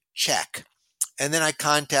great. Check. And then I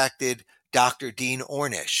contacted Dr. Dean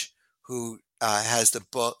Ornish, who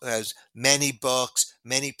has many books,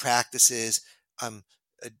 many practices, a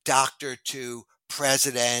doctor to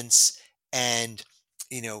presidents. And,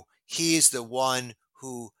 he is the one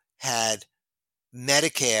who had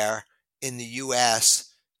Medicare in the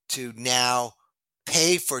US to now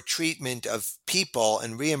pay for treatment of people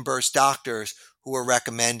and reimburse doctors who are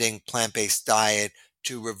recommending plant-based diet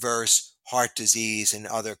to reverse heart disease and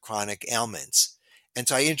other chronic ailments. And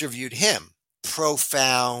so I interviewed him.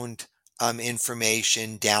 Profound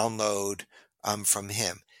information download from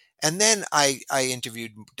him. And then I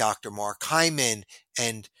interviewed Dr. Mark Hyman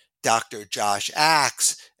and Dr. Josh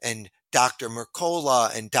Axe and Dr.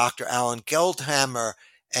 Mercola and Dr. Alan Geldhammer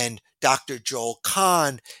and Dr. Joel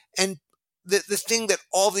Kahn. And the thing that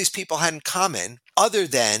all these people had in common, other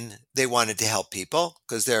than they wanted to help people,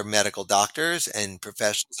 because they're medical doctors and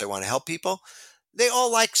professionals that want to help people, they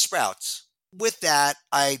all like sprouts. With that,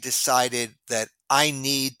 I decided that I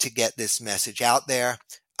need to get this message out there.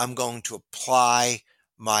 I'm going to apply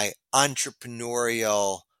my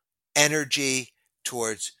entrepreneurial energy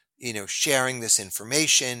towards, sharing this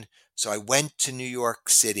information. So I went to New York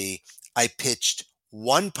City. I pitched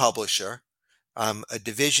one publisher, a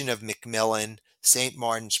division of Macmillan, St.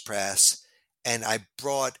 Martin's Press, and I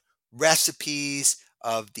brought recipes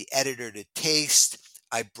of the editor to taste.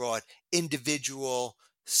 I brought individual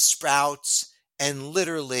sprouts, and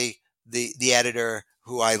literally the editor,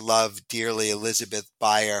 who I love dearly, Elizabeth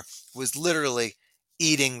Beyer, was literally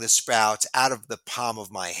eating the sprouts out of the palm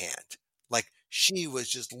of my hand. Like, she was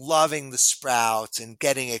just loving the sprouts and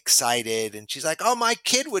getting excited. And she's like, oh, my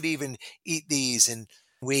kid would even eat these. And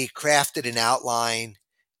we crafted an outline,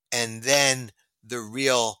 and then the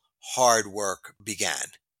real hard work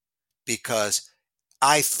began, because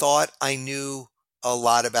I thought I knew a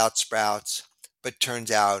lot about sprouts, but turns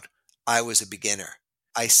out I was a beginner.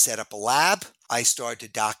 I set up a lab. I started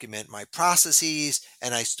to document my processes,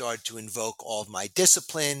 and I started to invoke all of my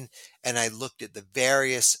discipline. And I looked at the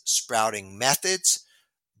various sprouting methods: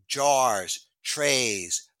 jars,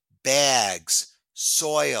 trays, bags,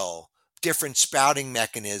 soil, different sprouting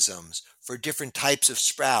mechanisms for different types of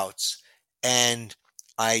sprouts. And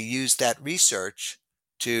I used that research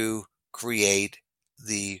to create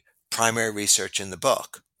the primary research in the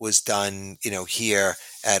book. Was done, here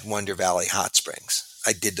at Wonder Valley Hot Springs.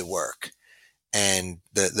 I did the work. And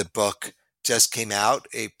the book just came out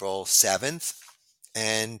April 7th,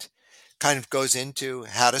 and kind of goes into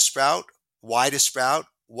how to sprout, why to sprout,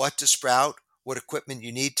 what to sprout, what equipment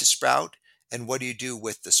you need to sprout, and what do you do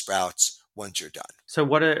with the sprouts once you're done. So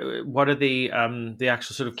what are the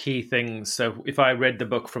actual sort of key things? So if I read the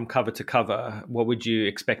book from cover to cover, what would you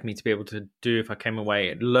expect me to be able to do if I came away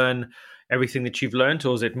and learn everything that you've learned,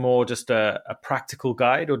 or is it more just a practical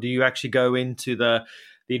guide, or do you actually go into the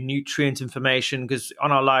nutrient information? Because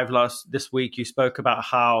on our live this week, you spoke about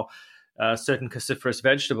how certain cruciferous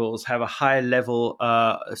vegetables have a high level,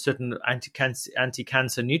 certain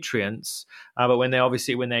anti-cancer nutrients, but when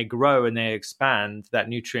they grow and they expand, that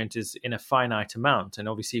nutrient is in a finite amount. And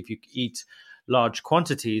obviously, if you eat large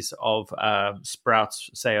quantities of sprouts,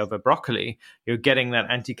 say over broccoli, you're getting that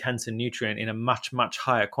anti-cancer nutrient in a much, much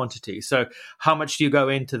higher quantity. So how much do you go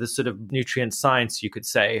into the sort of nutrient science, you could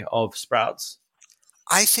say, of sprouts?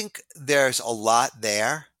 I think there's a lot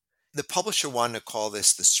there. The publisher wanted to call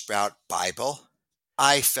this the Sprout Bible.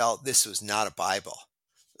 I felt this was not a Bible.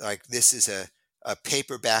 Like, this is a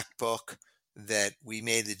paperback book that we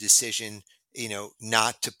made the decision,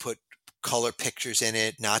 not to put color pictures in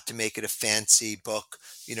it, not to make it a fancy book,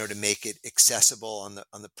 to make it accessible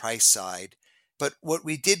on the price side. But what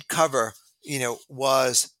we did cover,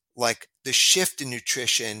 was like the shift in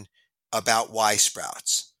nutrition about Y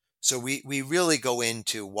sprouts. So we really go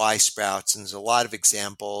into Y sprouts, and there's a lot of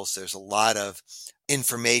examples. There's a lot of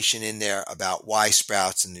information in there about Y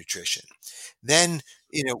sprouts and nutrition. Then,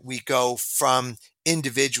 we go from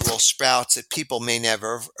individual sprouts that people may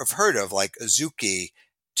never have heard of, like azuki,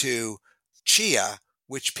 to chia,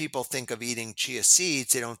 which people think of eating chia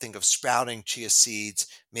seeds. They don't think of sprouting chia seeds.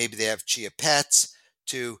 Maybe they have chia pets,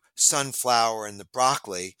 to sunflower and the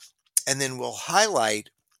broccoli. And then we'll highlight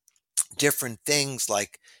different things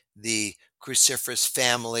like the cruciferous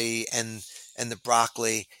family and the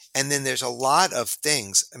broccoli. And then there's a lot of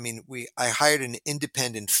things. I mean, I hired an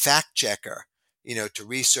independent fact checker, to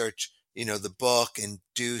research, the book and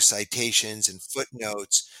do citations and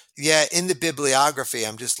footnotes. Yeah, in the bibliography,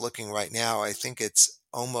 I'm just looking right now. I think it's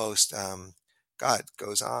almost, it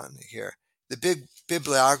goes on here. The big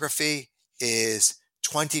bibliography is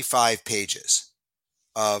 25 pages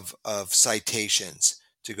of citations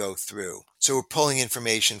to go through. So we're pulling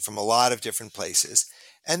information from a lot of different places.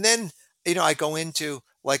 And then, I go into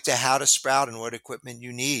like the how to sprout and what equipment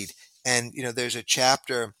you need. And, there's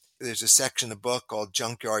a section of the book called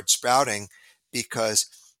Junkyard Sprouting, because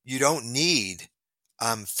you don't need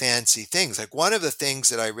fancy things. Like one of the things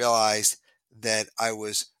that I realized that I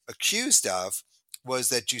was accused of was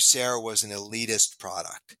that Juicera was an elitist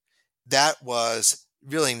product. That was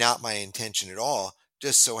really not my intention at all.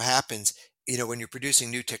 Just so happens, when you're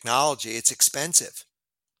producing new technology, it's expensive.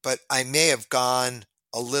 But I may have gone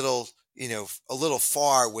a little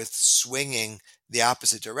far with swinging the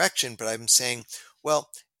opposite direction. But I'm saying, well,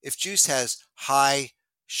 if juice has high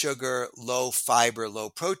sugar, low fiber, low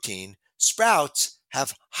protein, sprouts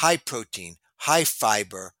have high protein, high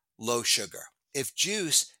fiber, low sugar. If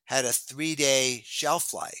juice had a 3-day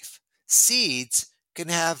shelf life, seeds can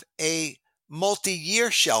have a multi-year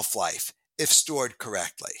shelf life if stored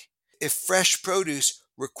correctly. If fresh produce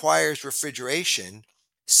requires refrigeration,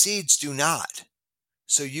 seeds do not.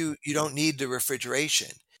 So you don't need the refrigeration.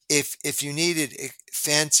 If you needed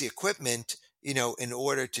fancy equipment, in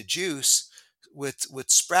order to juice with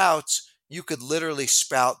sprouts, you could literally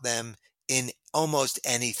sprout them in almost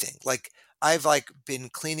anything. Like I've been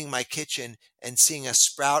cleaning my kitchen and seeing a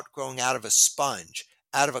sprout growing out of a sponge,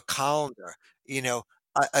 out of a colander.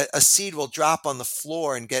 A seed will drop on the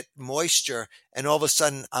floor and get moisture, and all of a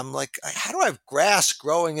sudden I'm like, how do I have grass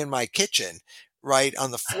growing in my kitchen right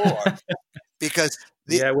on the floor? Because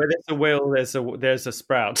where there's a will, there's a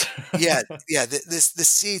sprout. The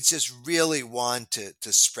seeds just really want to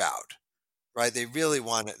sprout, right? They really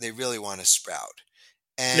want to sprout.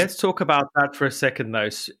 And let's talk about that for a second, though.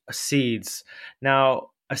 Seeds. Now,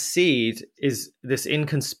 a seed is this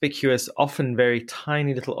inconspicuous, often very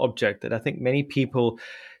tiny little object that I think many people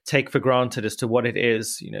take for granted as to what it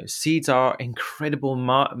is. Seeds are incredible,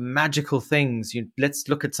 magical things. Let's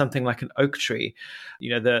look at something like an oak tree.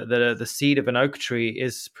 The seed of an oak tree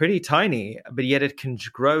is pretty tiny, but yet it can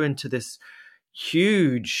grow into this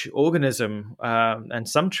huge organism. And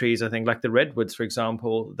some trees, I think, like the redwoods, for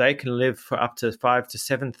example, they can live for up to 5,000 to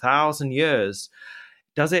 7,000 years.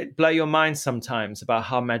 Does it blow your mind sometimes about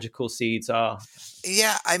how magical seeds are?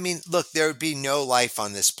 Yeah, I mean, look, there would be no life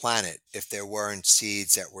on this planet if there weren't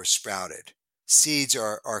seeds that were sprouted. Seeds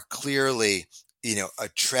are clearly, a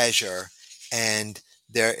treasure, and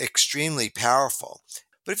they're extremely powerful.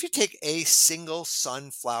 But if you take a single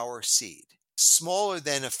sunflower seed, smaller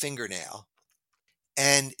than a fingernail,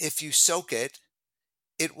 and if you soak it,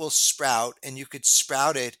 it will sprout, and you could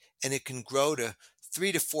sprout it, and it can grow to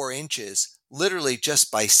 3 to 4 inches, literally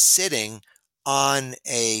just by sitting on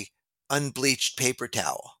a unbleached paper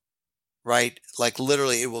towel, right? Like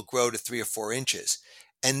literally it will grow to 3 or 4 inches.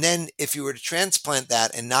 And then if you were to transplant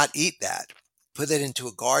that and not eat that, put it into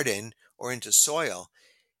a garden or into soil,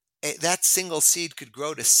 that single seed could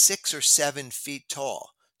grow to 6 or 7 feet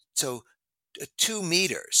tall. So 2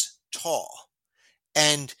 meters tall,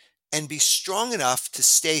 and be strong enough to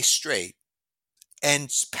stay straight,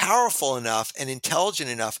 and powerful enough and intelligent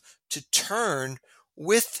enough to turn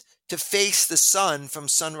to face the sun from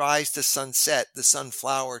sunrise to sunset. The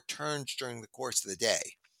sunflower turns during the course of the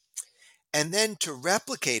day. And then to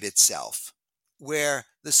replicate itself, where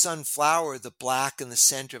the sunflower, the black in the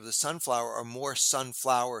center of the sunflower, are more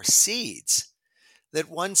sunflower seeds, that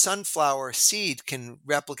one sunflower seed can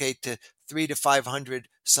replicate to 300 to 500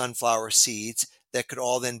 sunflower seeds that could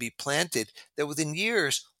all then be planted, that within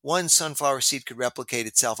years, one sunflower seed could replicate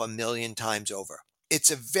itself 1,000,000 times over.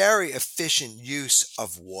 It's a very efficient use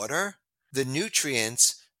of water. The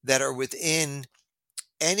nutrients that are within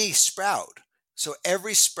any sprout. So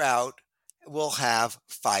every sprout will have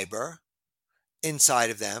fiber inside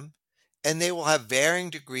of them, and they will have varying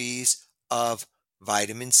degrees of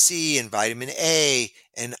vitamin C and vitamin A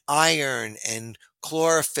and iron and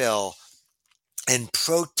chlorophyll and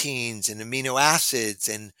proteins and amino acids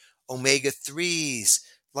and omega 3s.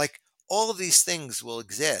 Like all of these things will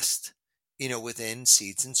exist, within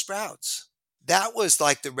seeds and sprouts. That was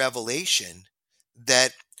like the revelation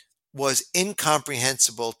that was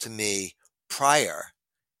incomprehensible to me prior.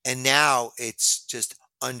 And now it's just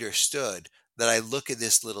understood that I look at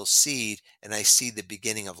this little seed and I see the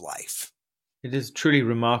beginning of life. It is truly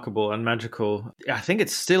remarkable and magical. I think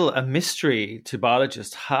it's still a mystery to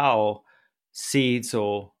biologists how seeds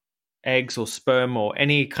or eggs or sperm or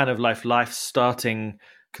any kind of life-starting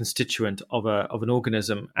constituent of an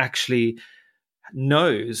organism actually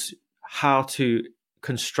knows how to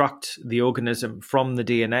construct the organism from the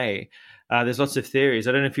DNA. There's lots of theories.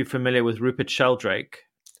 I don't know if you're familiar with Rupert Sheldrake.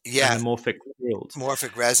 Yeah, and the morphic field.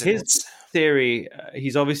 Morphic resonance. His theory,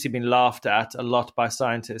 he's obviously been laughed at a lot by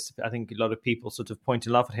scientists. I think a lot of people sort of point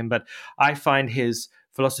and laugh at him, but I find his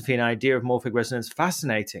philosophy and idea of morphic resonance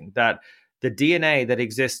fascinating, that the DNA that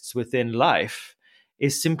exists within life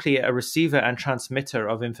is simply a receiver and transmitter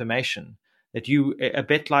of information. That you, a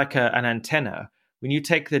bit like an antenna, when you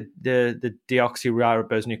take the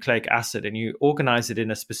deoxyribonucleic acid and you organize it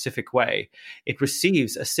in a specific way, it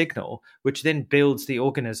receives a signal which then builds the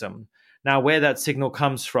organism. Now, where that signal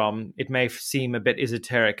comes from, it may seem a bit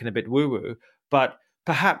esoteric and a bit woo-woo, but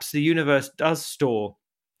perhaps the universe does store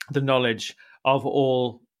the knowledge of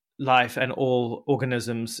all life and all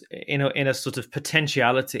organisms in a sort of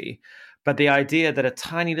potentiality. But the idea that a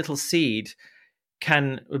tiny little seed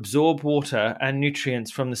can absorb water and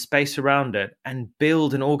nutrients from the space around it and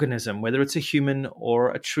build an organism, whether it's a human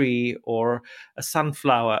or a tree or a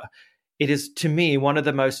sunflower. It is, to me, one of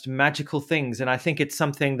the most magical things. And I think it's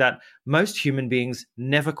something that most human beings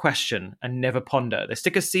never question and never ponder. They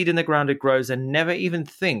stick a seed in the ground, it grows, and never even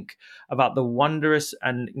think about the wondrous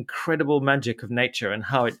and incredible magic of nature and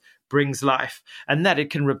how it brings life, and that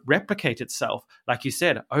it can replicate itself, like you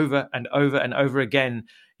said, over and over and over again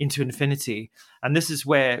into infinity. And this is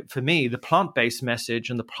where, for me, the plant-based message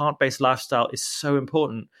and the plant-based lifestyle is so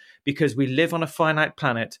important, because we live on a finite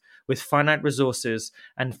planet with finite resources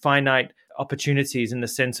and finite opportunities in the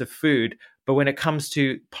sense of food. But when it comes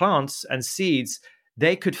to plants and seeds,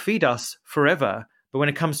 they could feed us forever. But when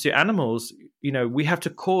it comes to animals, we have to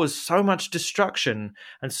cause so much destruction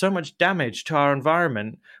and so much damage to our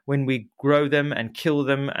environment when we grow them and kill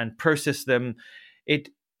them and process them. It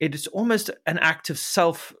is almost an act of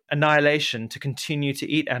self-annihilation to continue to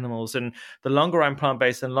eat animals. And the longer I'm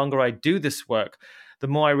plant-based and the longer I do this work, the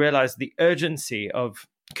more I realize the urgency of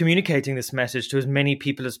communicating this message to as many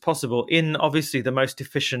people as possible in obviously the most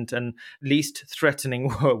efficient and least threatening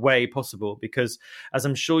way possible. Because as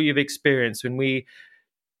I'm sure you've experienced, when we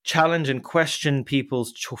challenge and question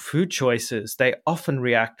people's food choices, they often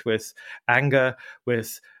react with anger,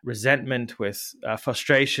 with resentment, with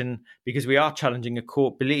frustration, because we are challenging a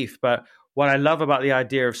core belief. But what I love about the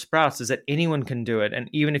idea of sprouts is that anyone can do it. And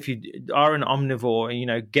even if you are an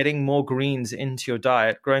omnivore, getting more greens into your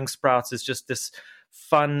diet, growing sprouts is just this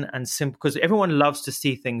fun and simple, because everyone loves to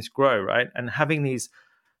see things grow, right? And having these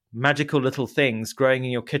magical little things growing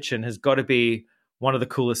in your kitchen has got to be one of the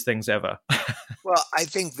coolest things ever. Well, I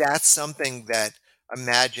think that's something that,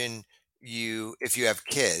 imagine if you have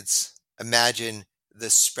kids, imagine the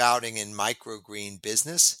sprouting and microgreen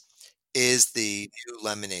business is the new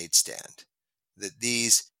lemonade stand. That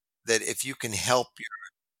if you can help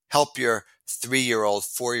your 3-year-old,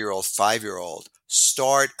 4-year-old, 5-year-old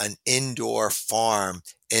start an indoor farm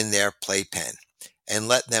in their playpen and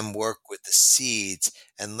let them work with the seeds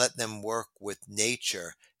and let them work with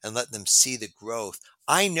nature and let them see the growth.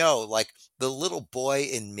 I know, like, the little boy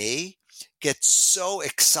in me gets so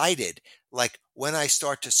excited, like when I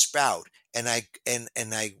start to sprout and I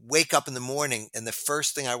wake up in the morning and the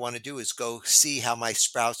first thing I want to do is go see how my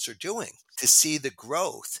sprouts are doing, to see the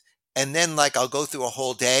growth. And then, like, I'll go through a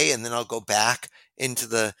whole day and then I'll go back into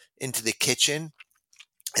the kitchen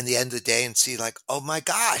at the end of the day and see, like, oh my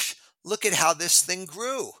gosh, look at how this thing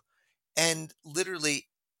grew. And literally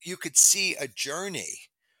you could see a journey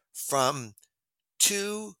from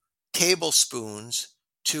 2 tablespoons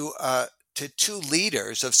to 2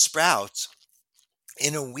 liters of sprouts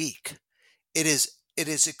in a week. It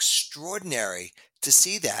is extraordinary to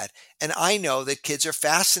see that. And I know that kids are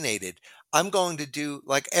fascinated. I'm going to do,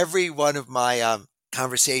 like, every one of my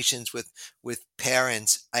conversations with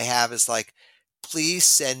parents I have is like, please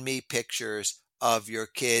send me pictures of your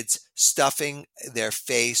kids stuffing their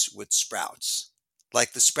face with sprouts,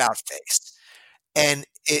 like the sprout face. And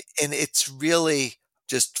it's really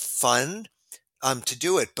just fun to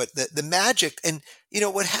do it. But the magic, and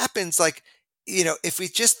what happens, like, if we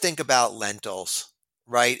just think about lentils,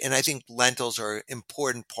 right? And I think lentils are an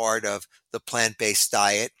important part of the plant-based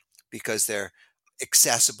diet because they're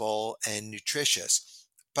accessible and nutritious.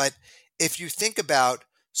 But if you think about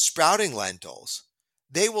sprouting lentils,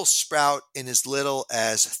 they will sprout in as little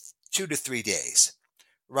as 2 to 3 days,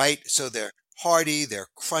 right? So they're hearty, they're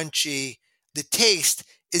crunchy. The taste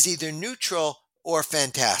is either neutral or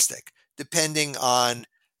fantastic, depending on,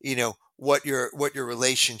 what your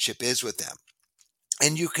relationship is with them.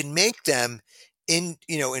 And you can make them in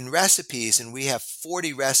recipes, and we have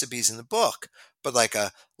 40 recipes in the book, but like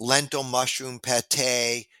a lentil mushroom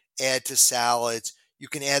pate, add to salads. You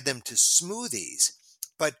can add them to smoothies.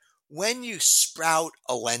 But when you sprout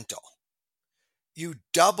a lentil, you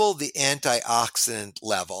double the antioxidant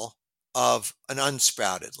level of an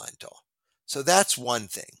unsprouted lentil. So that's one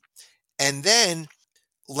thing. And then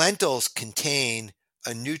lentils contain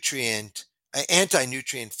an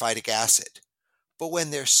anti-nutrient phytic acid. But when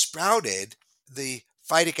they're sprouted, the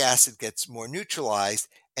phytic acid gets more neutralized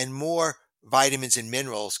and more vitamins and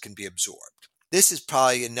minerals can be absorbed. This is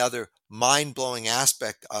probably another mind-blowing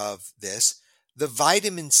aspect of this. The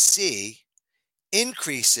vitamin C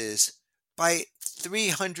increases by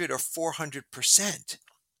 300 or 400%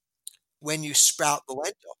 when you sprout the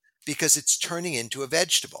lentil because it's turning into a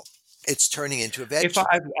vegetable. It's turning into a vegetable.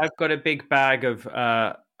 I've got a big bag of,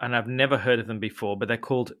 and I've never heard of them before, but they're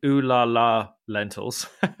called Ooh La La lentils.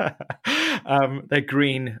 They're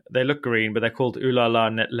green. They look green, but they're called Ooh La La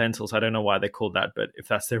lentils. I don't know why they're called that, but if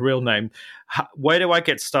that's their real name, where do I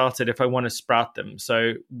get started if I want to sprout them?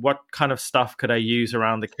 So what kind of stuff could I use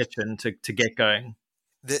around the kitchen to get going?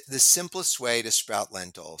 The simplest way to sprout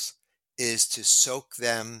lentils is to soak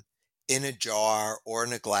them in a jar or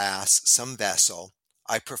in a glass, some vessel.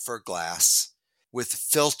 I prefer glass, with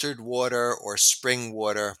filtered water or spring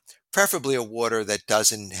water, preferably a water that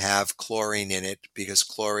doesn't have chlorine in it because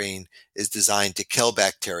chlorine is designed to kill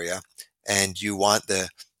bacteria and you want the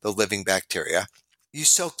living bacteria. You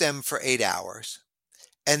soak them for 8 hours,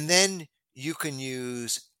 and then you can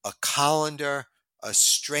use a colander, a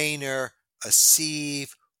strainer, a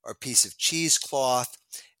sieve, or a piece of cheesecloth.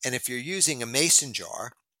 And if you're using a mason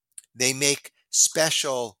jar, they make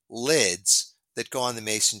special lids that go on the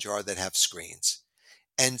mason jar that have screens.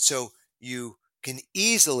 And so you can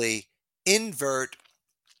easily invert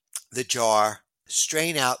the jar,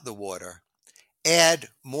 strain out the water, add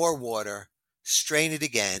more water, strain it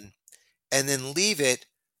again, and then leave it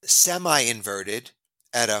semi-inverted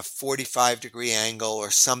at a 45-degree angle or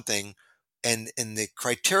something. And the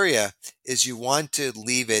criteria is you want to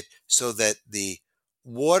leave it so that the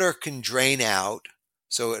water can drain out,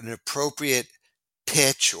 so an appropriate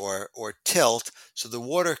pitch or tilt, so the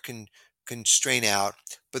water can strain out,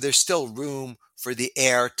 but there's still room for the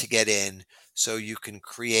air to get in, so you can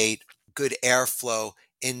create good airflow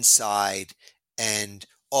inside and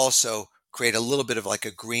also create a little bit of like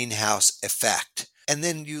a greenhouse effect. And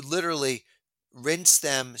then you literally rinse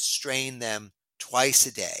them, strain them twice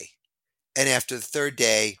a day. And after the third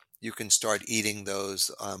day, you can start eating those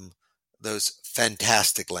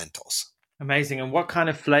fantastic lentils. Amazing. And what kind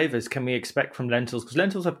of flavors can we expect from lentils? Because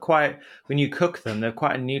lentils have when you cook them, they're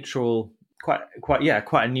quite a neutral, quite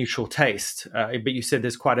a neutral taste. But you said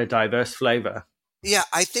there's quite a diverse flavor. Yeah,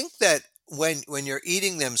 I think that when you're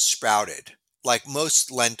eating them sprouted, like most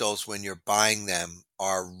lentils, when you're buying them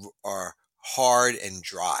are hard and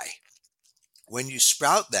dry. When you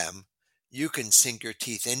sprout them, you can sink your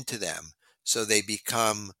teeth into them, so they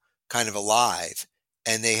become kind of alive,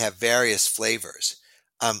 and they have various flavors.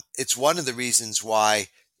 It's one of the reasons why,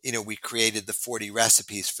 we created the 40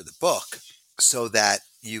 recipes for the book, so that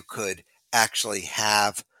you could actually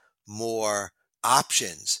have more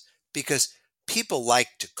options, because people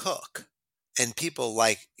like to cook, and people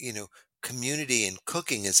like, community, and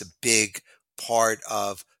cooking is a big part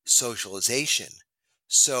of socialization.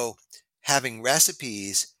 So having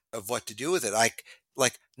recipes of what to do with it, like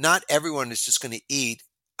not everyone is just going to eat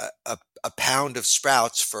a pound of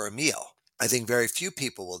sprouts for a meal. I think very few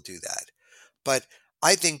people will do that. But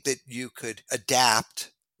I think that you could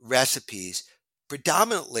adapt recipes.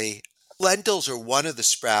 Predominantly, lentils are one of the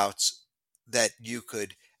sprouts that you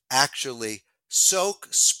could actually soak,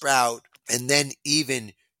 sprout, and then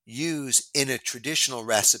even use in a traditional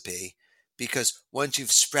recipe, because once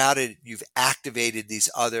you've sprouted, you've activated these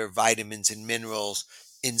other vitamins and minerals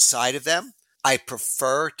inside of them. I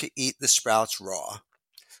prefer to eat the sprouts raw,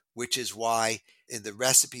 which is why in the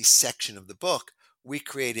recipe section of the book, we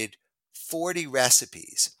created 40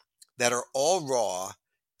 recipes that are all raw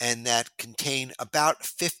and that contain about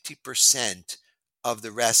 50% of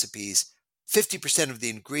the recipes. 50% of the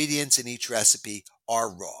ingredients in each recipe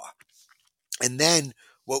are raw. And then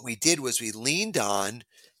what we did was we leaned on,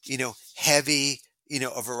 heavy,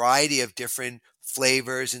 a variety of different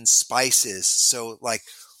flavors and spices. So like,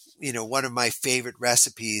 one of my favorite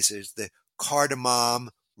recipes is the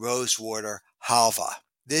cardamom rosewater halva.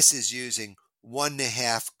 This is using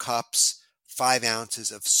 1.5 cups, 5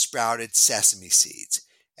 ounces of sprouted sesame seeds,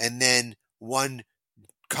 and then 1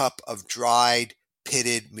 cup of dried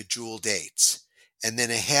pitted medjool dates, and then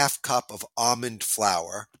 1/2 cup of almond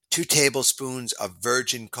flour, 2 tablespoons of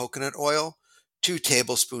virgin coconut oil, 2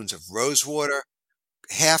 tablespoons of rose water,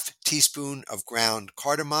 1/2 teaspoon of ground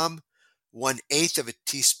cardamom, 1/8 of a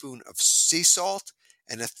teaspoon of sea salt,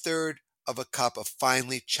 and 1/3 of a cup of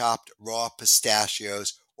finely chopped raw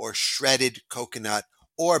pistachios or shredded coconut,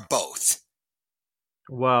 or both.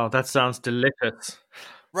 Wow, that sounds delicious.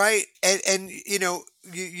 Right. And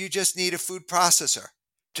you just need a food processor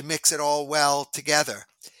to mix it all well together.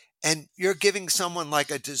 And you're giving someone like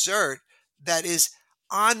a dessert that is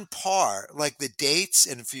on par, like the dates.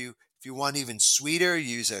 And if you want even sweeter,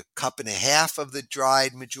 use 1.5 cups of the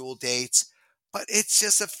dried medjool dates. But it's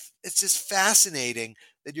just fascinating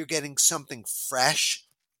that you're getting something fresh,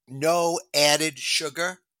 no added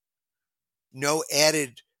sugar, no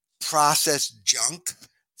added processed junk.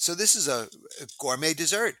 So this is a gourmet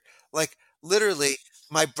dessert. Like literally,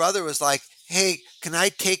 my brother was like, "Hey, can I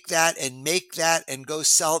take that and make that and go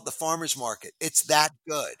sell at the farmer's market?" It's that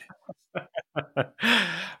good.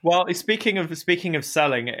 Well, speaking of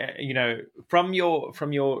selling, from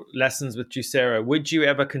your lessons with Juicero, would you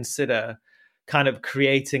ever consider kind of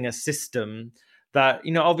creating a system that,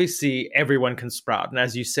 obviously everyone can sprout, and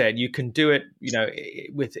as you said, you can do it,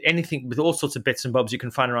 with anything, with all sorts of bits and bobs you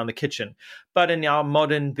can find around the kitchen. But in our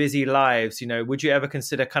modern busy lives, would you ever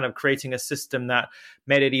consider kind of creating a system that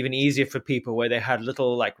made it even easier for people, where they had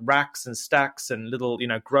little like racks and stacks and little,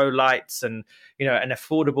 grow lights and, an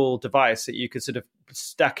affordable device that you could sort of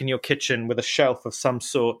stack in your kitchen with a shelf of some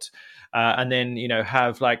sort, and then,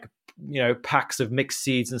 have like, packs of mixed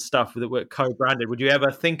seeds and stuff that were co-branded? Would you ever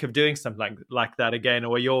think of doing something like that again,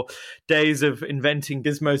 or your days of inventing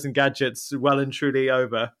gizmos and gadgets well and truly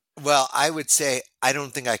over? Well, I would say I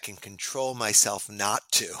don't think I can control myself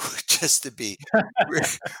not to, just to be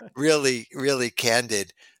really, really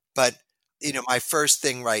candid. But, my first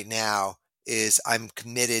thing right now is I'm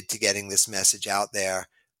committed to getting this message out there.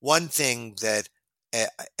 One thing that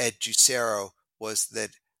at Juicero was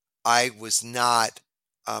that I was not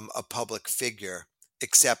a public figure,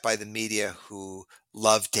 except by the media, who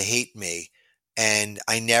love to hate me. And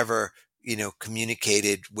I never,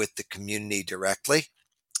 communicated with the community directly.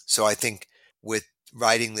 So I think with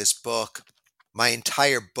writing this book, my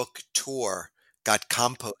entire book tour got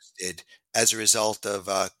composted as a result of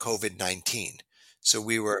COVID-19. So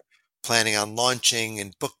we were planning on launching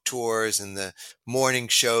and book tours and the morning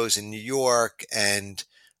shows in New York and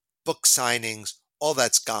book signings, all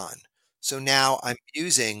that's gone. So now I'm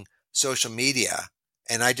using social media,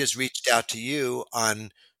 and I just reached out to you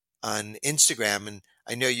on Instagram, and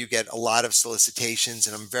I know you get a lot of solicitations,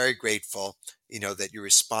 and I'm very grateful, that you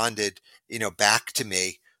responded, back to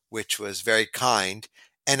me, which was very kind.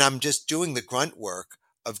 And I'm just doing the grunt work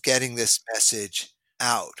of getting this message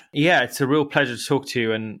out. Yeah, it's a real pleasure to talk to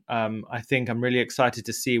you, and I think I'm really excited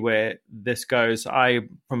to see where this goes. I,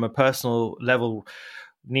 from a personal level,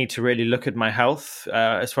 need to really look at my health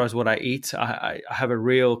as far as what I eat. I have a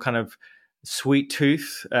real kind of sweet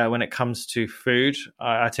tooth when it comes to food.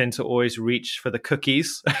 I tend to always reach for the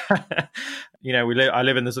cookies. I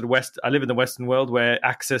live in the sort of I live in the Western world, where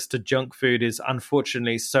access to junk food is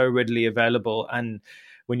unfortunately so readily available. And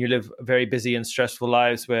when you live very busy and stressful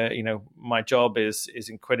lives, where my job is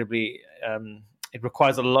incredibly it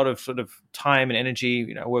requires a lot of sort of time and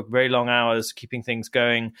energy. I work very long hours keeping things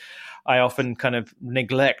going. I often kind of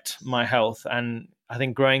neglect my health. And I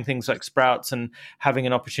think growing things like sprouts and having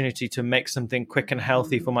an opportunity to make something quick and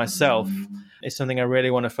healthy for myself is something I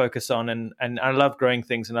really want to focus on. And I love growing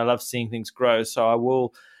things, and I love seeing things grow. So I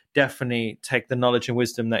will definitely take the knowledge and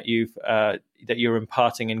wisdom that you're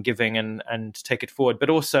imparting and giving, and take it forward, but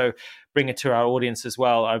also bring it to our audience as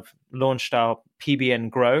well. I've launched our PBN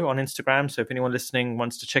Grow on Instagram. So if anyone listening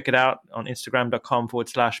wants to check it out, on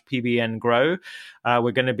Instagram.com/PBN Grow,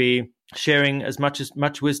 we're going to be sharing as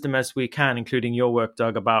much wisdom as we can, including your work,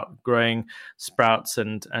 Doug, about growing sprouts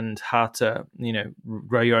and how to,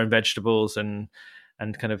 grow your own vegetables and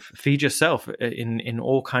and kind of feed yourself in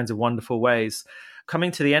all kinds of wonderful ways.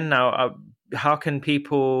 Coming to the end now, how can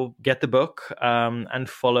people get the book and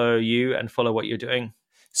follow you and follow what you're doing?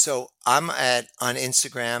 So I'm on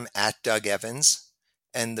Instagram at Doug Evans,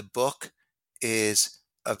 and the book is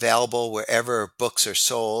available wherever books are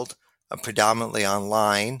sold, predominantly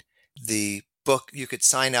online. The book, you could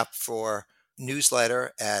sign up for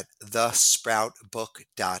newsletter at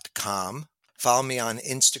thesproutbook.com. Follow me on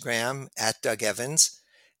Instagram at Doug Evans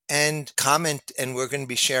and comment, and we're going to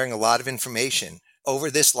be sharing a lot of information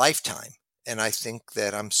over this lifetime. And I think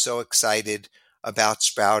that I'm so excited about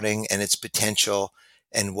sprouting and its potential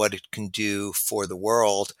and what it can do for the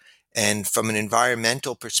world. And from an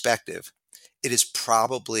environmental perspective, it is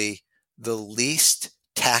probably the least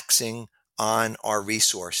taxing on our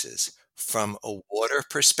resources from a water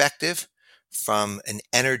perspective, from an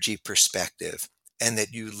energy perspective, and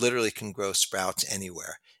that you literally can grow sprouts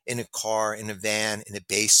anywhere, in a car, in a van, in a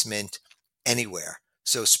basement, anywhere.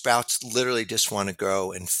 So sprouts literally just want to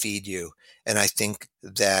grow and feed you. And I think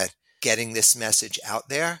that getting this message out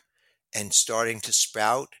there and starting to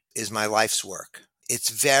sprout is my life's work. It's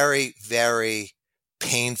very, very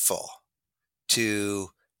painful to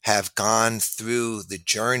have gone through the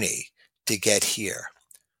journey to get here.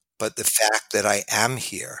 But the fact that I am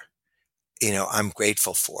here, I'm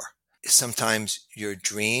grateful for. Sometimes your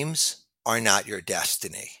dreams are not your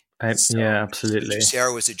destiny. Yeah, absolutely.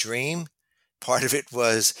 Sarah was a dream. Part of it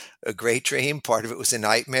was a great dream. Part of it was a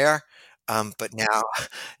nightmare. But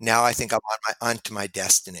now I think I'm onto my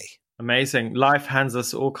destiny. Amazing. Life hands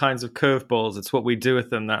us all kinds of curveballs. It's what we do with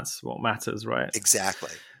them. That's what matters, right? Exactly.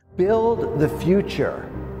 Build the future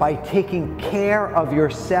by taking care of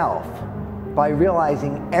yourself, by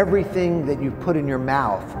realizing everything that you put in your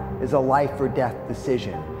mouth is a life or death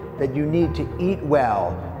decision, that you need to eat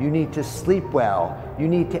well, you need to sleep well, you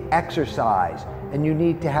need to exercise, and you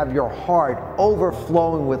need to have your heart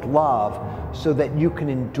overflowing with love so that you can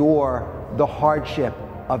endure the hardship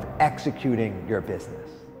of executing your business.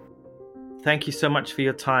 Thank you so much for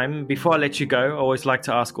your time. Before I let you go, I always like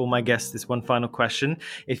to ask all my guests this one final question.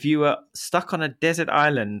 If you were stuck on a desert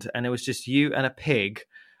island and it was just you and a pig,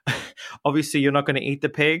 obviously you're not going to eat the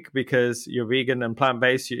pig because you're vegan and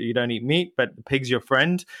plant-based, you don't eat meat, but the pig's your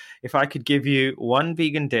friend. If I could give you one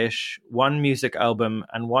vegan dish, one music album,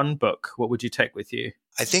 and one book, what would you take with you?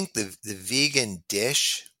 I think the vegan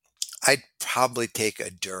dish, I'd probably take a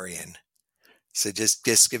durian. So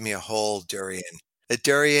just give me a whole durian. A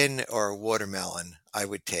durian or a watermelon I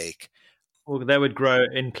would take. Well, they would grow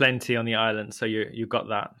in plenty on the island, so you got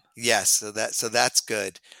that. Yes, so that's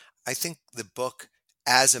good. I think the book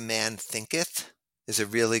As a Man Thinketh is a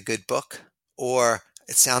really good book. Or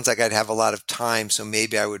it sounds like I'd have a lot of time, so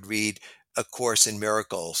maybe I would read A Course in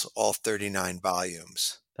Miracles, all 39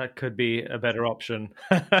 volumes. That could be a better option.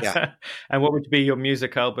 Yeah. And what would be your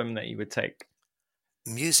music album that you would take?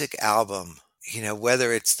 Music album.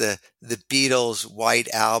 Whether it's the Beatles' White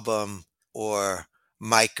Album or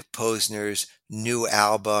Mike Posner's new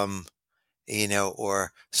album,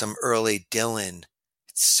 or some early Dylan.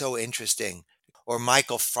 It's so interesting. Or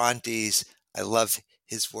Michael Franti's, I love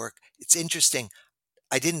his work. It's interesting.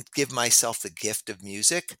 I didn't give myself the gift of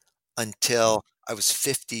music until I was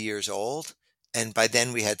 50 years old. And by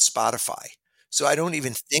then we had Spotify. So I don't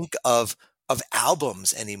even think of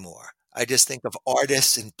albums anymore. I just think of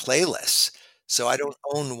artists and playlists. So I don't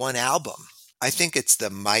own one album. I think it's the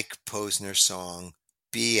Mike Posner song,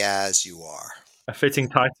 Be As You Are. A fitting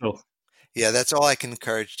title. Yeah, that's all I can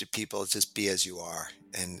encourage to people, is just be as you are.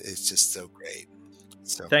 And it's just so great.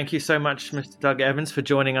 So thank you so much, Mr. Doug Evans, for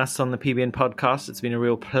joining us on the PBN podcast. It's been a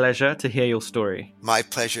real pleasure to hear your story. My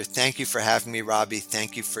pleasure. Thank you for having me, Robbie.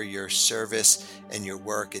 Thank you for your service and your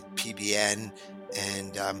work at PBN.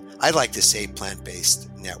 And I like to say plant-based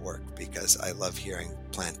network because I love hearing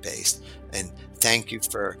plant-based. And thank you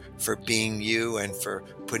for being you and for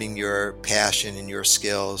putting your passion and your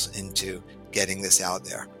skills into getting this out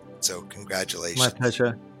there. So congratulations. My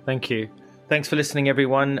pleasure. Thank you. Thanks for listening,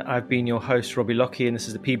 everyone. I've been your host, Robbie Lockie, and this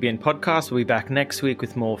is the PBN podcast. We'll be back next week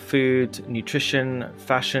with more food, nutrition,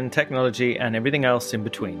 fashion, technology, and everything else in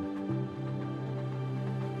between.